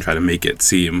stuff, they can try to make it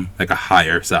seem like a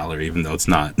higher salary, even though it's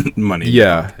not money.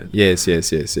 Yeah. Yes.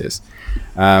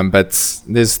 But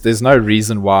there's no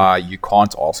reason why you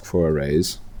can't ask for a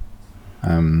raise.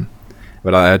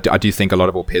 But I do think a lot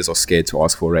of au pairs are scared to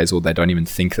ask for a raise, or they don't even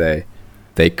think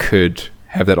they could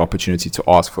have that opportunity to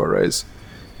ask for a raise.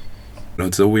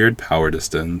 It's a weird power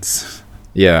distance.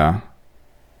 Yeah.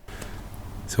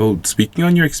 So, speaking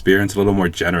on your experience a little more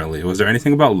generally, was there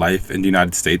anything about life in the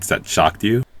United States that shocked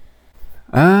you?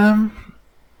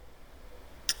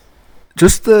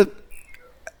 Just the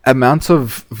amount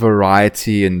of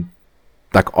variety and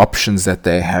like options that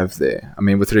they have there. I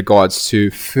mean, with regards to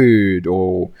food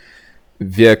or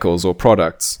vehicles or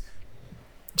products,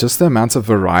 just the amount of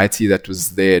variety that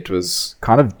was there, it was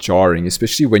kind of jarring,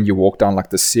 especially when you walk down like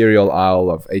the cereal aisle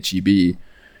of HEB.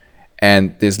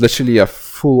 And there's literally a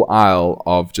full aisle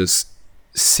of just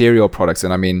cereal products.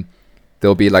 And I mean,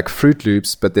 there'll be like Fruit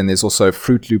Loops, but then there's also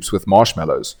Fruit Loops with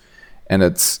marshmallows. And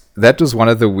that was one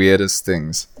of the weirdest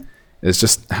things. It's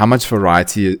just how much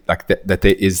variety like that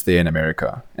there is there in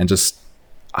America. And just,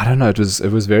 I don't know, it was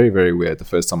very, very weird the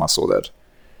first time I saw that.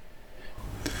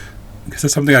 I guess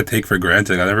it's something I take for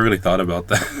granted. I never really thought about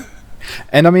that.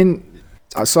 And I mean,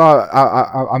 so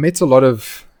I met a lot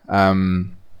of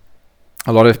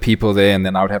people there, and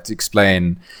then I would have to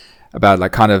explain about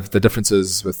like kind of the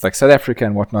differences with like South Africa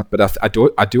and whatnot. But I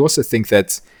do also think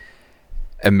that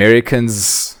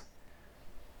Americans,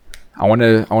 I want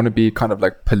to be kind of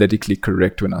like politically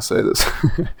correct when I say this,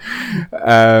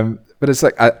 but it's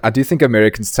like I do think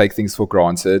Americans take things for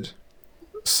granted.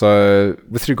 So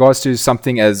with regards to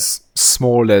something as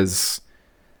small as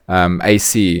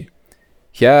AC.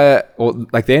 Here, or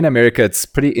like there in America, it's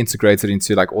pretty integrated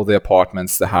into like all the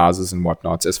apartments, the houses and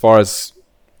whatnot, as far as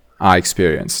I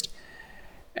experienced.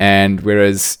 And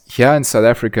whereas here in South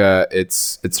Africa,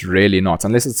 it's really not,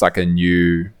 unless it's like a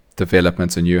new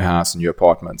development, a new house, a new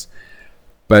apartment.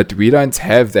 But we don't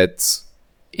have that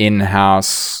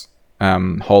in-house,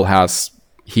 whole house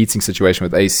heating situation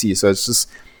with AC. So it's just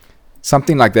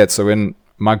something like that. So when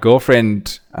my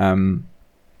girlfriend,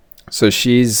 so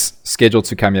she's scheduled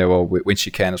to come here, well, when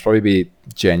she can. It'll probably be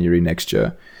January next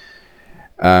year.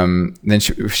 Then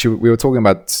we were talking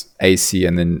about AC,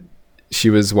 and then she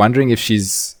was wondering if she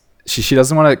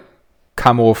doesn't want to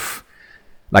come off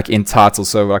like entitled.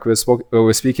 So like we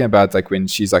were speaking about like when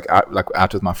she's like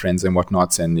out with my friends and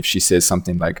whatnot, and if she says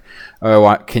something like,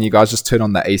 "Oh, can you guys just turn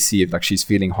on the AC if like she's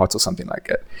feeling hot or something like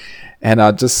that?" And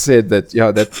I just said that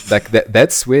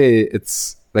that's where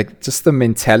it's like just the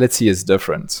mentality is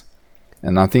different.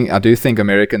 And I do think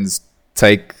Americans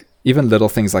take even little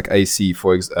things like AC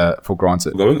for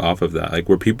granted. Going off of that, like,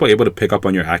 were people able to pick up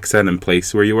on your accent and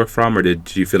place where you were from, or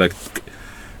did you feel like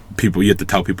you had to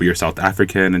tell people you're South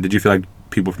African? And did you feel like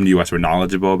people from the US were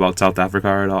knowledgeable about South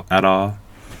Africa at all?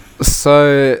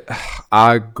 So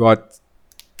I got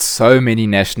so many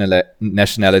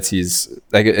nationalities.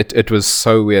 Like it was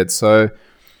so weird. So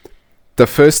the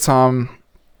first time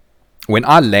when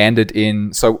I landed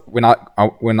when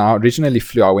I originally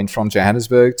flew, I went from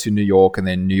Johannesburg to New York and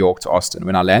then New York to Austin.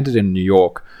 When I landed in New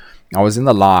York, I was in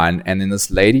the line, and then this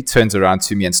lady turns around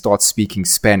to me and starts speaking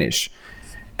Spanish.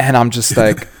 And I'm just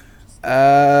like,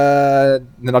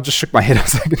 then I just shook my head. I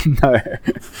was like,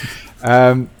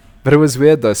 no. But it was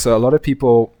weird though. So a lot of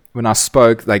people, when I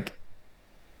spoke, like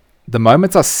the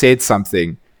moment I said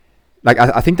something, like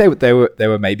I think they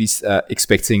were maybe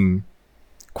expecting,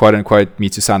 quote unquote, me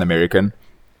to sound American.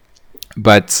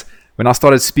 But when I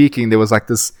started speaking, there was like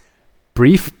this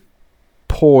brief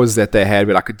pause that they had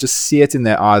where I could just see it in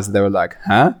their eyes. They were like,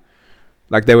 huh?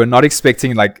 Like they were not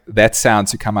expecting like that sound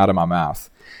to come out of my mouth.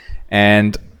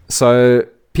 And so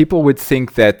people would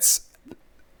think that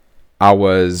I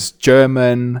was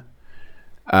German.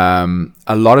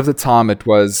 A lot of the time it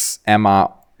was, am I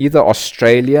either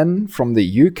Australian from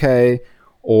the UK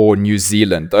or New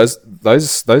Zealand?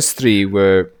 Those three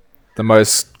were the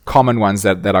most common ones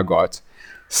that I got.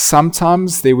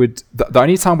 Sometimes they would, the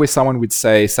only time where someone would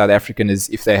say South African is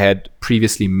if they had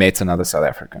previously met another South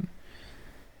African.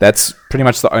 That's pretty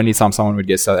much the only time someone would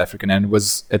get South African, and it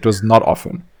was not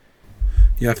often.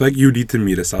 Yeah, I feel like you need to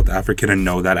meet a South African and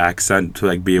know that accent to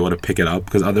like be able to pick it up,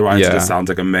 because otherwise it just sounds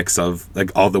like a mix of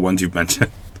like all the ones you've mentioned.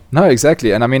 No,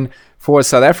 exactly. And I mean, for a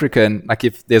South African, like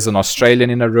if there's an Australian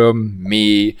in a room,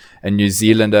 me, a New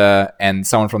Zealander, and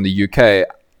someone from the UK,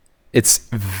 it's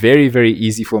very, very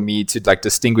easy for me to like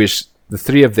distinguish the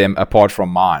three of them apart from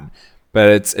mine.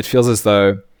 But it feels as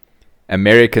though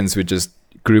Americans would just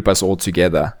group us all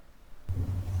together.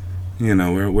 You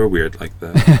know, we're weird like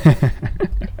that.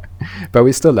 But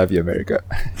we still love you, America.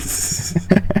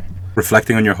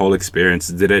 Reflecting on your whole experience,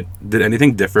 did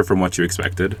anything differ from what you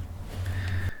expected?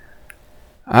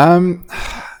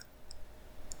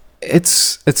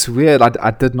 It's weird.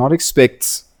 I did not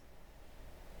expect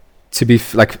to be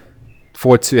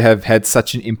for it to have had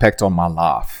such an impact on my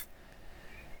life.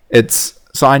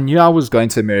 So I knew I was going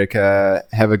to America,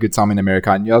 have a good time in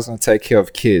America. I knew I was going to take care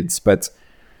of kids, but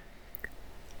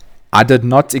I did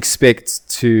not expect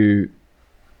to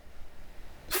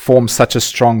form such a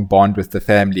strong bond with the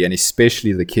family, and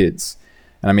especially the kids.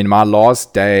 And I mean, my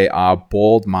last day, I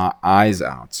bawled my eyes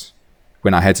out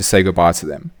when I had to say goodbye to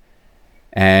them.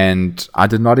 And I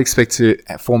did not expect to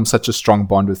form such a strong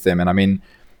bond with them. And I mean,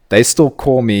 they still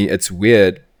call me, it's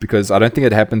weird because I don't think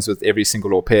it happens with every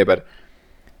single au pair, but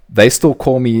they still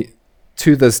call me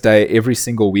to this day every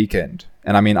single weekend.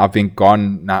 And I mean, I've been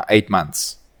gone now 8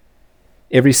 months.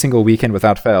 Every single weekend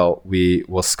without fail, we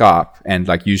will Skype, and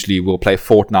like usually we'll play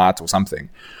Fortnite or something.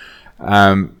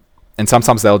 And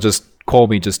sometimes they'll just call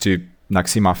me just to like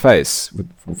see my face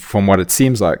from what it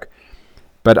seems like.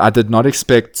 But I did not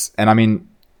expect, and I mean,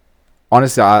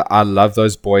 honestly, I love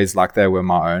those boys like they were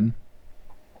my own.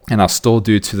 And I still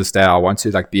do to this day. I want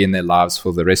to like be in their lives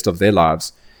for the rest of their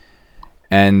lives.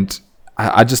 And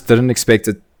I just didn't expect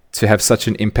it to have such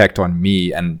an impact on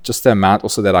me, and just the amount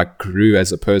also that I grew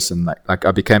as a person. Like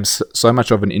I became so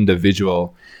much of an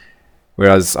individual,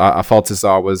 whereas I felt as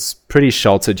though I was pretty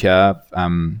sheltered here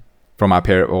from my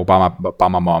parent or by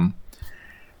my mom.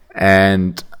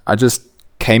 And I just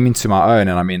came into my own.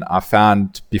 And I mean, I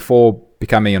found before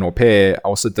becoming an au pair, I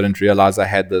also didn't realize I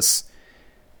had this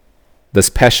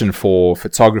passion for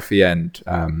photography and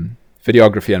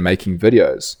videography and making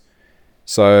videos.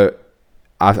 So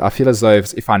I feel as though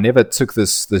if I never took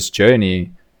this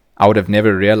journey, I would have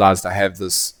never realized I have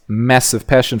this massive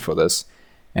passion for this.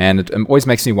 And it always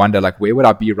makes me wonder, like, where would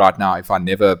I be right now if I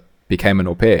never became an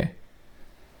au pair?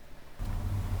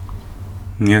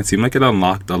 Yeah, it seemed like it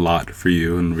unlocked a lot for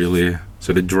you and really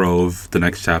sort of drove the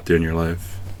next chapter in your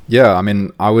life. Yeah, I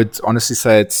mean, I would honestly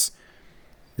say it's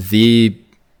the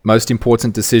most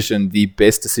important decision, the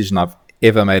best decision I've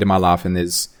ever made in my life. And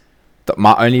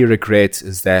my only regret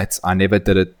is that I never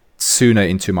did it sooner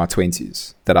into my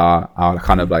 20s, that I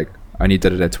kind of like only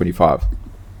did it at 25.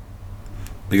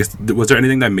 I guess, was there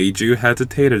anything that made you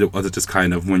hesitate, or was it just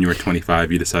kind of when you were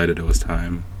 25 you decided it was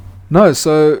time? No,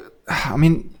 so I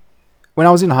mean, when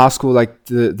I was in high school, like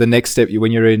the next step,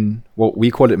 when you're in, well,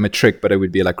 we call it matric, but it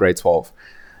would be like grade 12.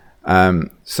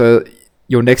 So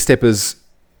your next step is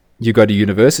you go to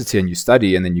university and you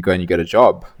study, and then you go and you get a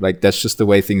job. Like that's just the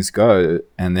way things go.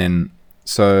 And then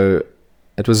so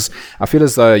I feel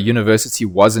as though university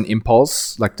was an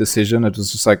impulse like decision. It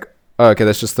was just like, oh, okay,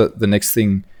 that's just the next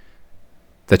thing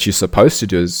that you're supposed to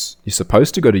do, is you're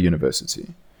supposed to go to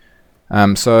university.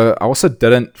 So I also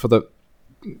didn't, for the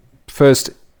first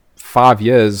 5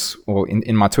 years or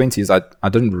in my 20s, I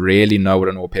didn't really know what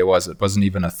an au pair was. It wasn't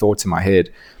even a thought in my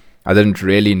head. I didn't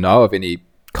really know of any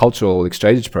cultural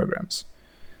exchange programs.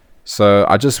 So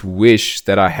I just wish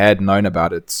that I had known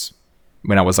about it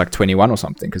when I was like 21 or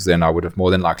something, because then I would have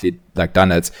more than likely like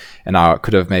done it, and I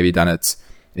could have maybe done it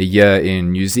a year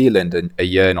in New Zealand, and a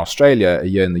year in Australia, a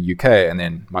year in the UK, and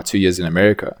then my 2 years in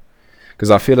America.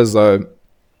 Because I feel as though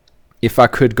if I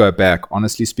could go back,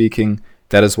 honestly speaking,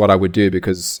 that is what I would do,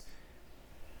 because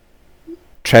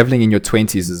traveling in your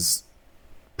 20s is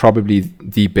probably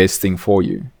the best thing for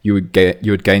you. You would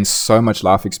gain so much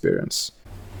life experience.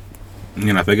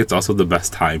 And I think it's also the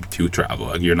best time to travel.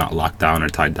 Like, you're not locked down or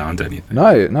tied down to anything.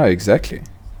 No, exactly.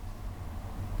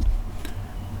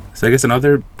 So I guess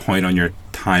another point on your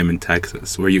time in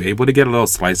Texas, were you able to get a little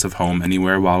slice of home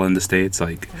anywhere while in the States?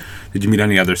 Like, did you meet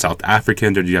any other South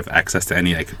Africans, or did you have access to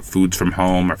any like foods from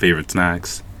home or favorite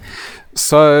snacks?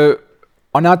 So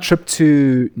on our trip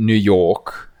to New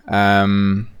York,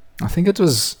 I think it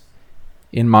was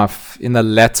in the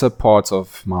latter part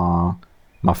of my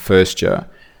first year,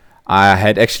 I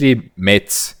had actually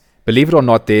met, believe it or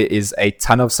not, there is a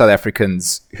ton of South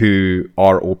Africans who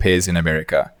are au pairs in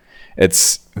America.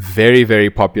 It's very, very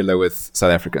popular with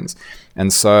South Africans.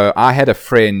 And so I had a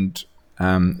friend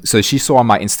So she saw on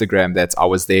my Instagram that I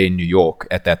was there in New York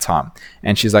at that time.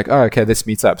 And she's like, oh, okay, let's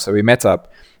meet up. So we met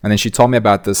up. And then she told me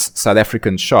about this South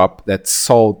African shop that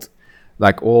sold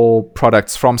like all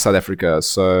products from South Africa.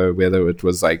 So whether it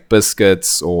was like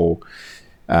biscuits or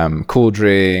cool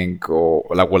drink or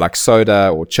like soda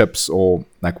or chips or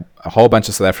like a whole bunch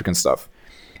of South African stuff.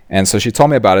 And so she told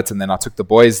me about it. And then I took the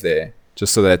boys there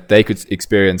just so that they could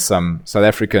experience some South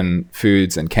African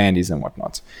foods and candies and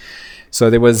whatnot. So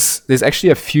there's actually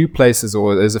a few places,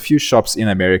 or there's a few shops in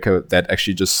America that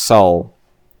actually just sell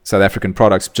South African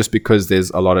products just because there's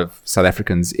a lot of South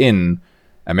Africans in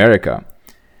America.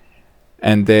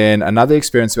 And then another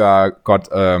experience where I got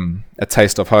a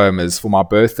taste of home is for my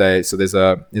birthday. So there's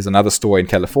another store in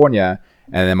California,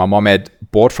 and then my mom had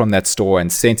bought from that store and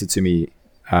sent it to me,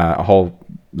 a whole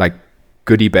like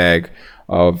goodie bag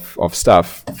of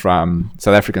stuff from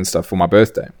South African stuff for my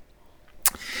birthday.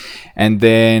 And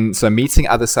then, so meeting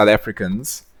other South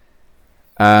Africans,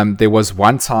 there was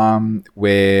one time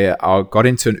where I got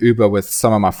into an Uber with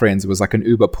some of my friends. It was like an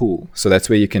Uber pool. So that's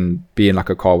where you can be in like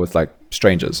a car with like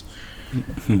strangers.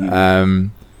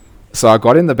 So I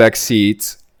got in the back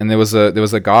seat, and there was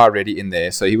a guy already in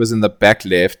there. So he was in the back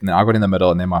left, and then I got in the middle,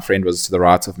 and then my friend was to the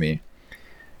right of me.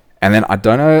 And then I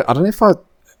don't know if I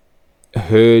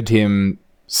heard him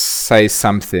say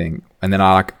something, and then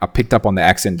I picked up on the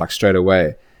accent like straight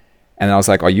away. And I was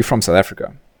like, are you from South Africa?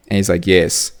 And he's like,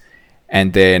 yes.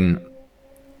 And then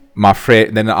my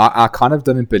friend, then I kind of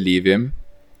didn't believe him.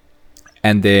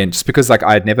 And then just because like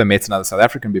I had never met another South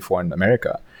African before in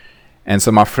America. And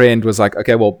so my friend was like,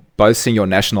 okay, well, both sing your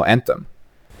national anthem.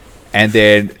 And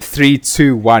then 3,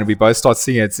 2, 1, we both start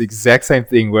singing. It's the exact same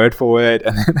thing, word for word.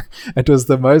 And then it was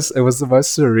the most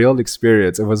surreal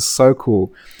experience. It was so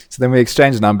cool. So then we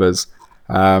exchanged numbers.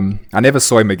 I never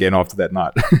saw him again after that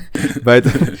night,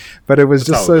 but it was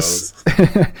just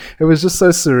it was just so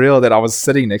surreal that I was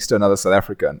sitting next to another South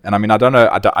African. And I mean, I don't know,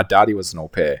 I doubt he was an au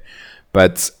pair,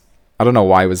 but I don't know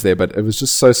why he was there, but it was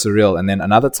just so surreal. And then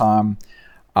another time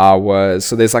so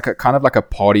there's like a kind of like a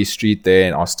party street there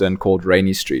in Austin called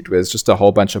Rainy Street, where there's just a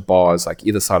whole bunch of bars like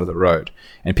either side of the road,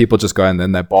 and people just go and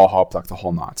then they bar hop like the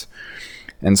whole night.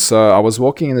 And so I was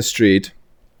walking in the street,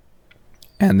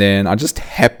 and then I just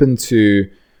happened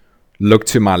to look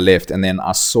to my left, and then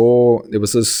I saw there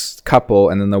was this couple,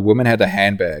 and then the woman had a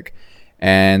handbag,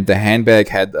 and the handbag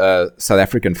had a South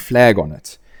African flag on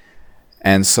it.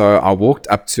 And so I walked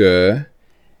up to her,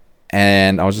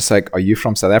 and I was just like, are you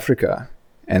from South Africa?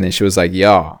 And then she was like,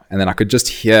 yeah. And then I could just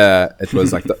hear it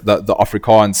was like the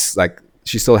Afrikaans, like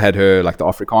she still had her like the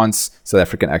Afrikaans South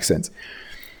African accent.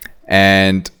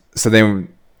 And so then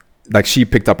like she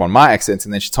picked up on my accent,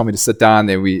 and then she told me to sit down.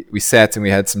 Then we sat and we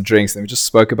had some drinks, and we just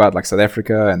spoke about like South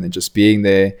Africa and then just being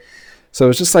there. So it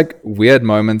was just like weird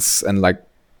moments, and like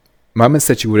moments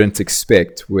that you wouldn't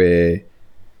expect, where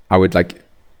I would like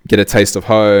get a taste of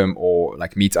home or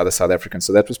like meet other South Africans.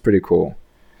 So that was pretty cool.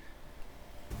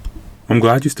 I'm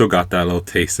glad you still got that little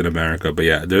taste in America. But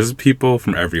yeah, there's people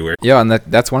from everywhere. Yeah, and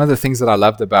that's one of the things that I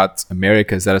loved about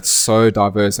America, is that it's so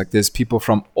diverse. Like there's people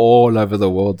from all over the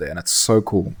world there, and it's so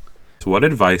cool. So what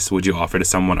advice would you offer to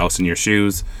someone else in your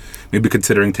shoes, maybe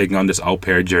considering taking on this au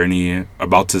pair journey,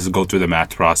 about to go through the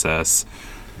match process?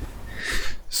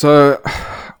 So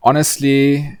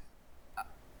honestly,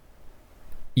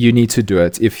 you need to do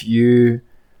it.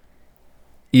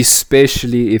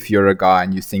 Especially if you're a guy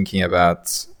and you're thinking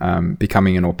about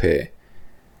becoming an au pair.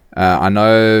 I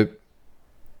know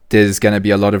there's going to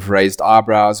be a lot of raised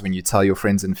eyebrows when you tell your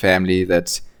friends and family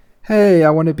that, hey, I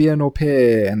want to be an au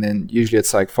pair. And then usually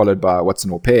it's like followed by, what's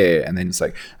an au pair? And then it's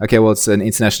like, okay, well, it's an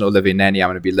international living nanny. I'm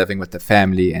going to be living with the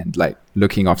family and like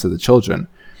looking after the children.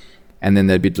 And then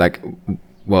they'd be like,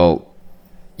 well,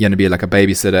 you're going to be like a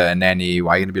babysitter, a nanny.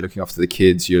 Why are you going to be looking after the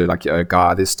kids? You're like a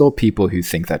guy. There's still people who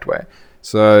think that way.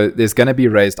 So there's going to be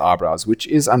raised eyebrows, which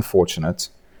is unfortunate.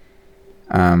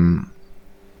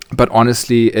 But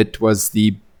honestly, it was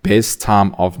the best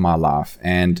time of my life,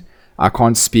 and I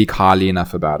can't speak highly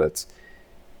enough about it.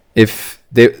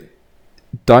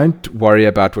 Don't worry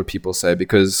about what people say,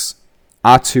 because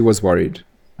I too was worried.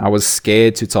 I was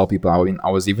scared to tell people. I mean, I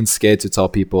was even scared to tell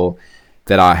people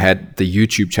that I had the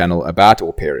YouTube channel about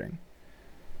au pairing.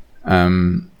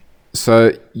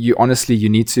 So you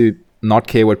need to not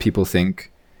care what people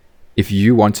think. If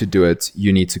you want to do it,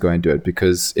 you need to go and do it,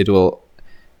 because it will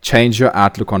change your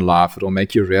outlook on life. It will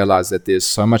make you realize that there's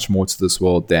so much more to this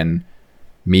world than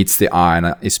meets the eye.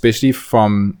 And especially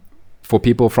for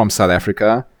people from South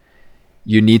Africa,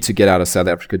 you need to get out of South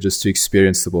Africa just to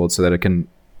experience the world, so that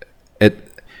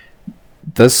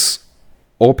this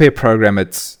au pair program,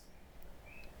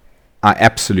 I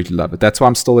absolutely love it. That's why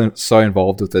I'm still so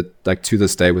involved with it, like to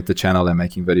this day, with the channel and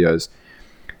making videos.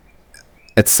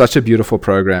 It's such a beautiful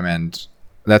program, and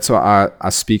that's why I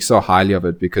speak so highly of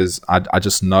it, because I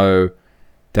just know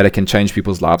that it can change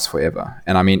people's lives forever.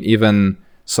 And I mean, even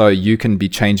so, you can be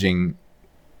changing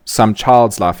some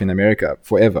child's life in America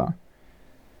forever.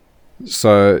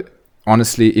 So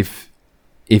honestly,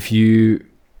 if you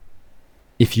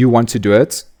want to do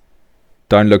it,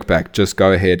 don't look back. Just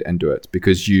go ahead and do it,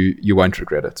 because you won't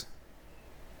regret it.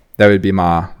 That would be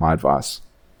my advice.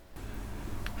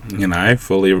 And I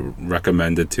fully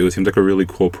recommend it too. It seems like a really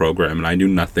cool program, and I knew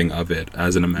nothing of it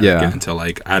as an American until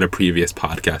like I had a previous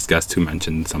podcast guest who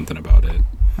mentioned something about it.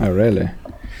 Oh, really?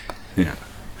 Yeah.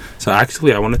 So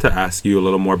actually, I wanted to ask you a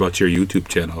little more about your YouTube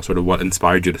channel. Sort of what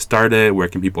inspired you to start it? Where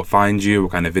can people find you?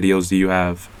 What kind of videos do you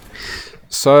have?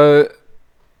 So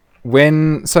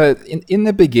in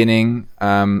the beginning,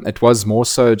 it was more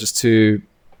so it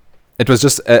was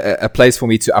just a place for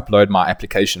me to upload my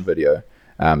application video,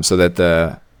 so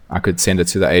that I could send it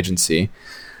to the agency.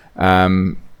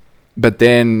 But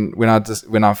then when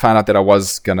I found out that I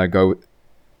was gonna go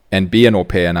and be an au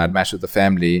pair and I'd matched with the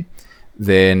family,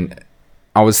 then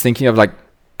I was thinking of like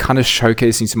kind of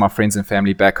showcasing to my friends and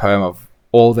family back home of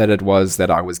all that it was that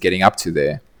I was getting up to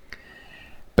there.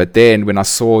 But then when I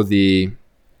saw the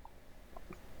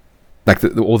lack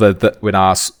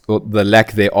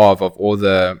thereof of all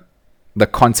the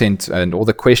content and all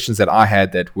the questions that I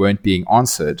had that weren't being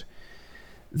answered,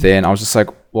 then I was just like,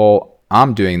 well,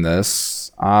 I'm doing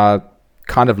this. I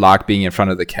kind of like being in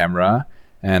front of the camera,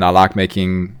 and I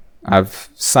have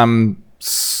some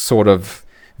sort of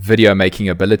video making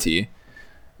ability.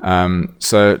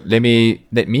 So let me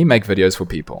make videos for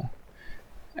people.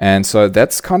 And so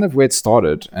that's kind of where it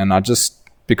started. And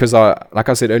because like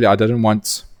I said earlier, I didn't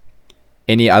want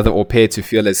any other au pair to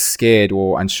feel as scared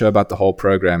or unsure about the whole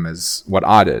program as what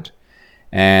I did.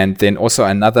 And then also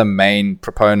another main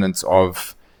proponent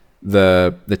of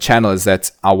the channel is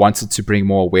that I wanted to bring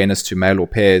more awareness to male au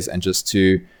pairs, and just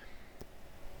to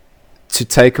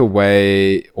take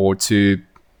away or to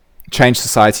change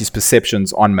society's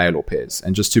perceptions on male au pairs,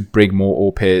 and just to bring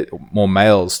more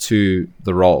males to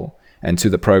the role and to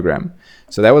the program.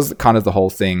 So that was kind of the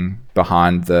whole thing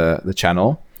behind the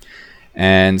channel.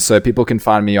 And so people can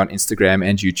find me on Instagram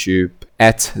and YouTube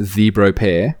at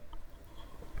 @thebropair.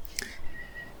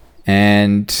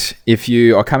 And if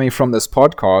you are coming from this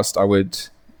podcast, I would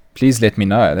please let me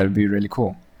know. That would be really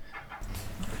cool.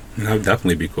 That would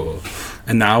definitely be cool.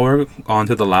 And now we're on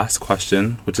to the last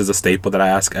question, which is a staple that I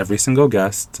ask every single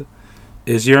guest.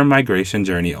 Is your migration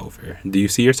journey over? Do you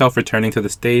see yourself returning to the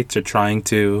States, or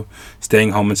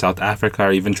staying home in South Africa,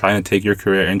 or even trying to take your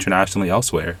career internationally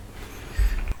elsewhere?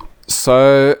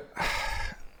 So,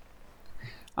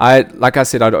 like I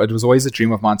said, it was always a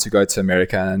dream of mine to go to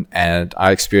America, and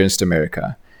I experienced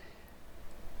America.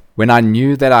 When I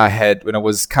knew that when I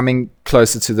was coming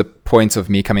closer to the point of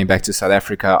me coming back to South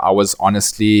Africa, I was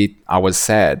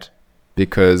sad,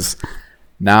 because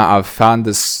now I've found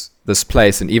this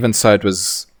place, and even so it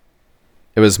was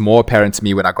more apparent to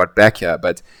me when I got back here,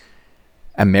 but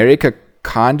America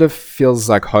kind of feels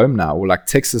like home now, or like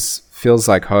Texas feels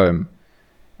like home.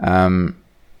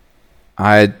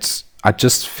 I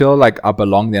just feel like I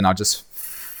belong there, and I just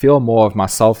feel more of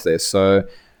myself there. So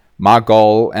my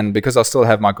goal, and because I still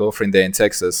have my girlfriend there in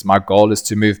Texas, my goal is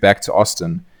to move back to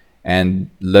Austin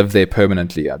and live there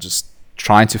permanently. I'm just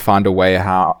trying to find a way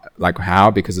how,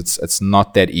 because it's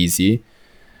not that easy.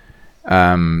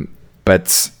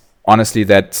 But honestly,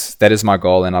 that is my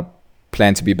goal, and I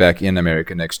plan to be back in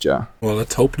America next year. Well,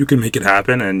 let's hope you can make it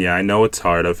happen. And yeah, I know it's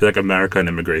hard. I feel like America and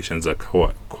immigration is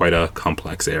quite a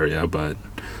complex area, but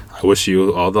I wish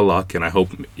you all the luck, and I hope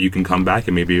you can come back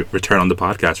and maybe return on the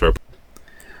podcast for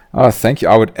Oh, thank you.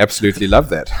 I would absolutely love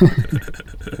that.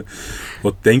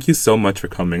 Well, thank you so much for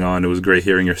coming on. It was great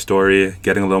hearing your story,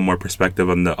 getting a little more perspective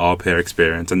on the au pair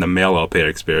experience and the male au pair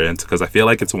experience, because I feel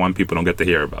like it's one people don't get to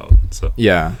hear about. So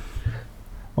yeah.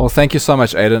 Well, thank you so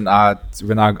much, Aidan.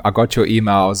 When I got your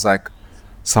email, I was like,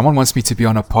 someone wants me to be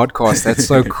on a podcast. That's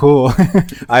so cool.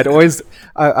 I'd always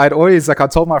like, I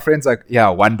told my friends, like, yeah,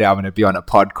 one day I'm going to be on a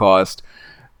podcast.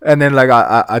 And then like,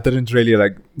 I didn't really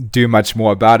like do much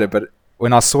more about it. But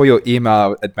when I saw your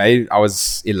email, I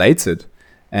was elated,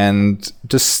 and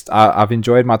just, I've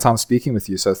enjoyed my time speaking with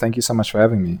you. So thank you so much for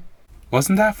having me.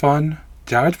 Wasn't that fun?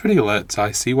 Jarryd's pretty lit, so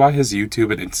I see why his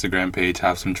YouTube and Instagram page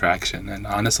have some traction. And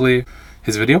honestly,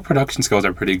 his video production skills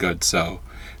are pretty good. So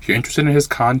if you're interested in his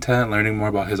content, learning more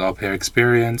about his au pair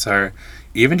experience, or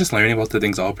even just learning about the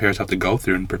things au pairs have to go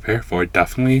through and prepare for,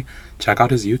 definitely check out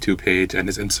his YouTube page and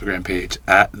his Instagram page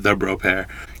at @thebropair.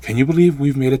 Can you believe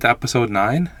we've made it to episode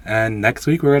 9? And next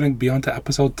week we're going to be on to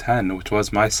episode 10, which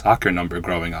was my soccer number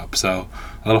growing up. So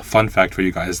a little fun fact for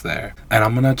you guys there. And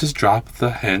I'm going to just drop the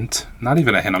hint. Not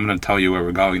even a hint. I'm going to tell you where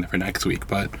we're going for next week.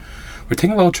 But we're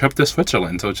taking a little trip to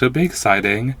Switzerland, so it should be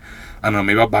exciting. I don't know,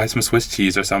 maybe I'll buy some Swiss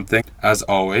cheese or something. As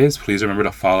always, please remember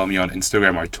to follow me on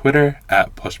Instagram or Twitter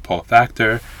at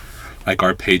PushPullFactor. Like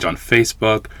our page on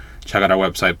Facebook. Check out our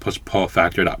website,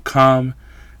 pushpullfactor.com.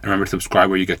 And remember to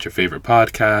subscribe where you get your favorite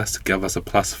podcast. Give us a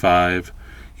 +5.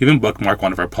 Even bookmark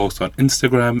one of our posts on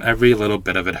Instagram. Every little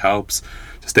bit of it helps.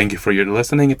 Just thank you for your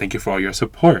listening and thank you for all your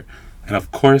support. And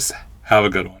of course, have a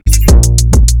good one.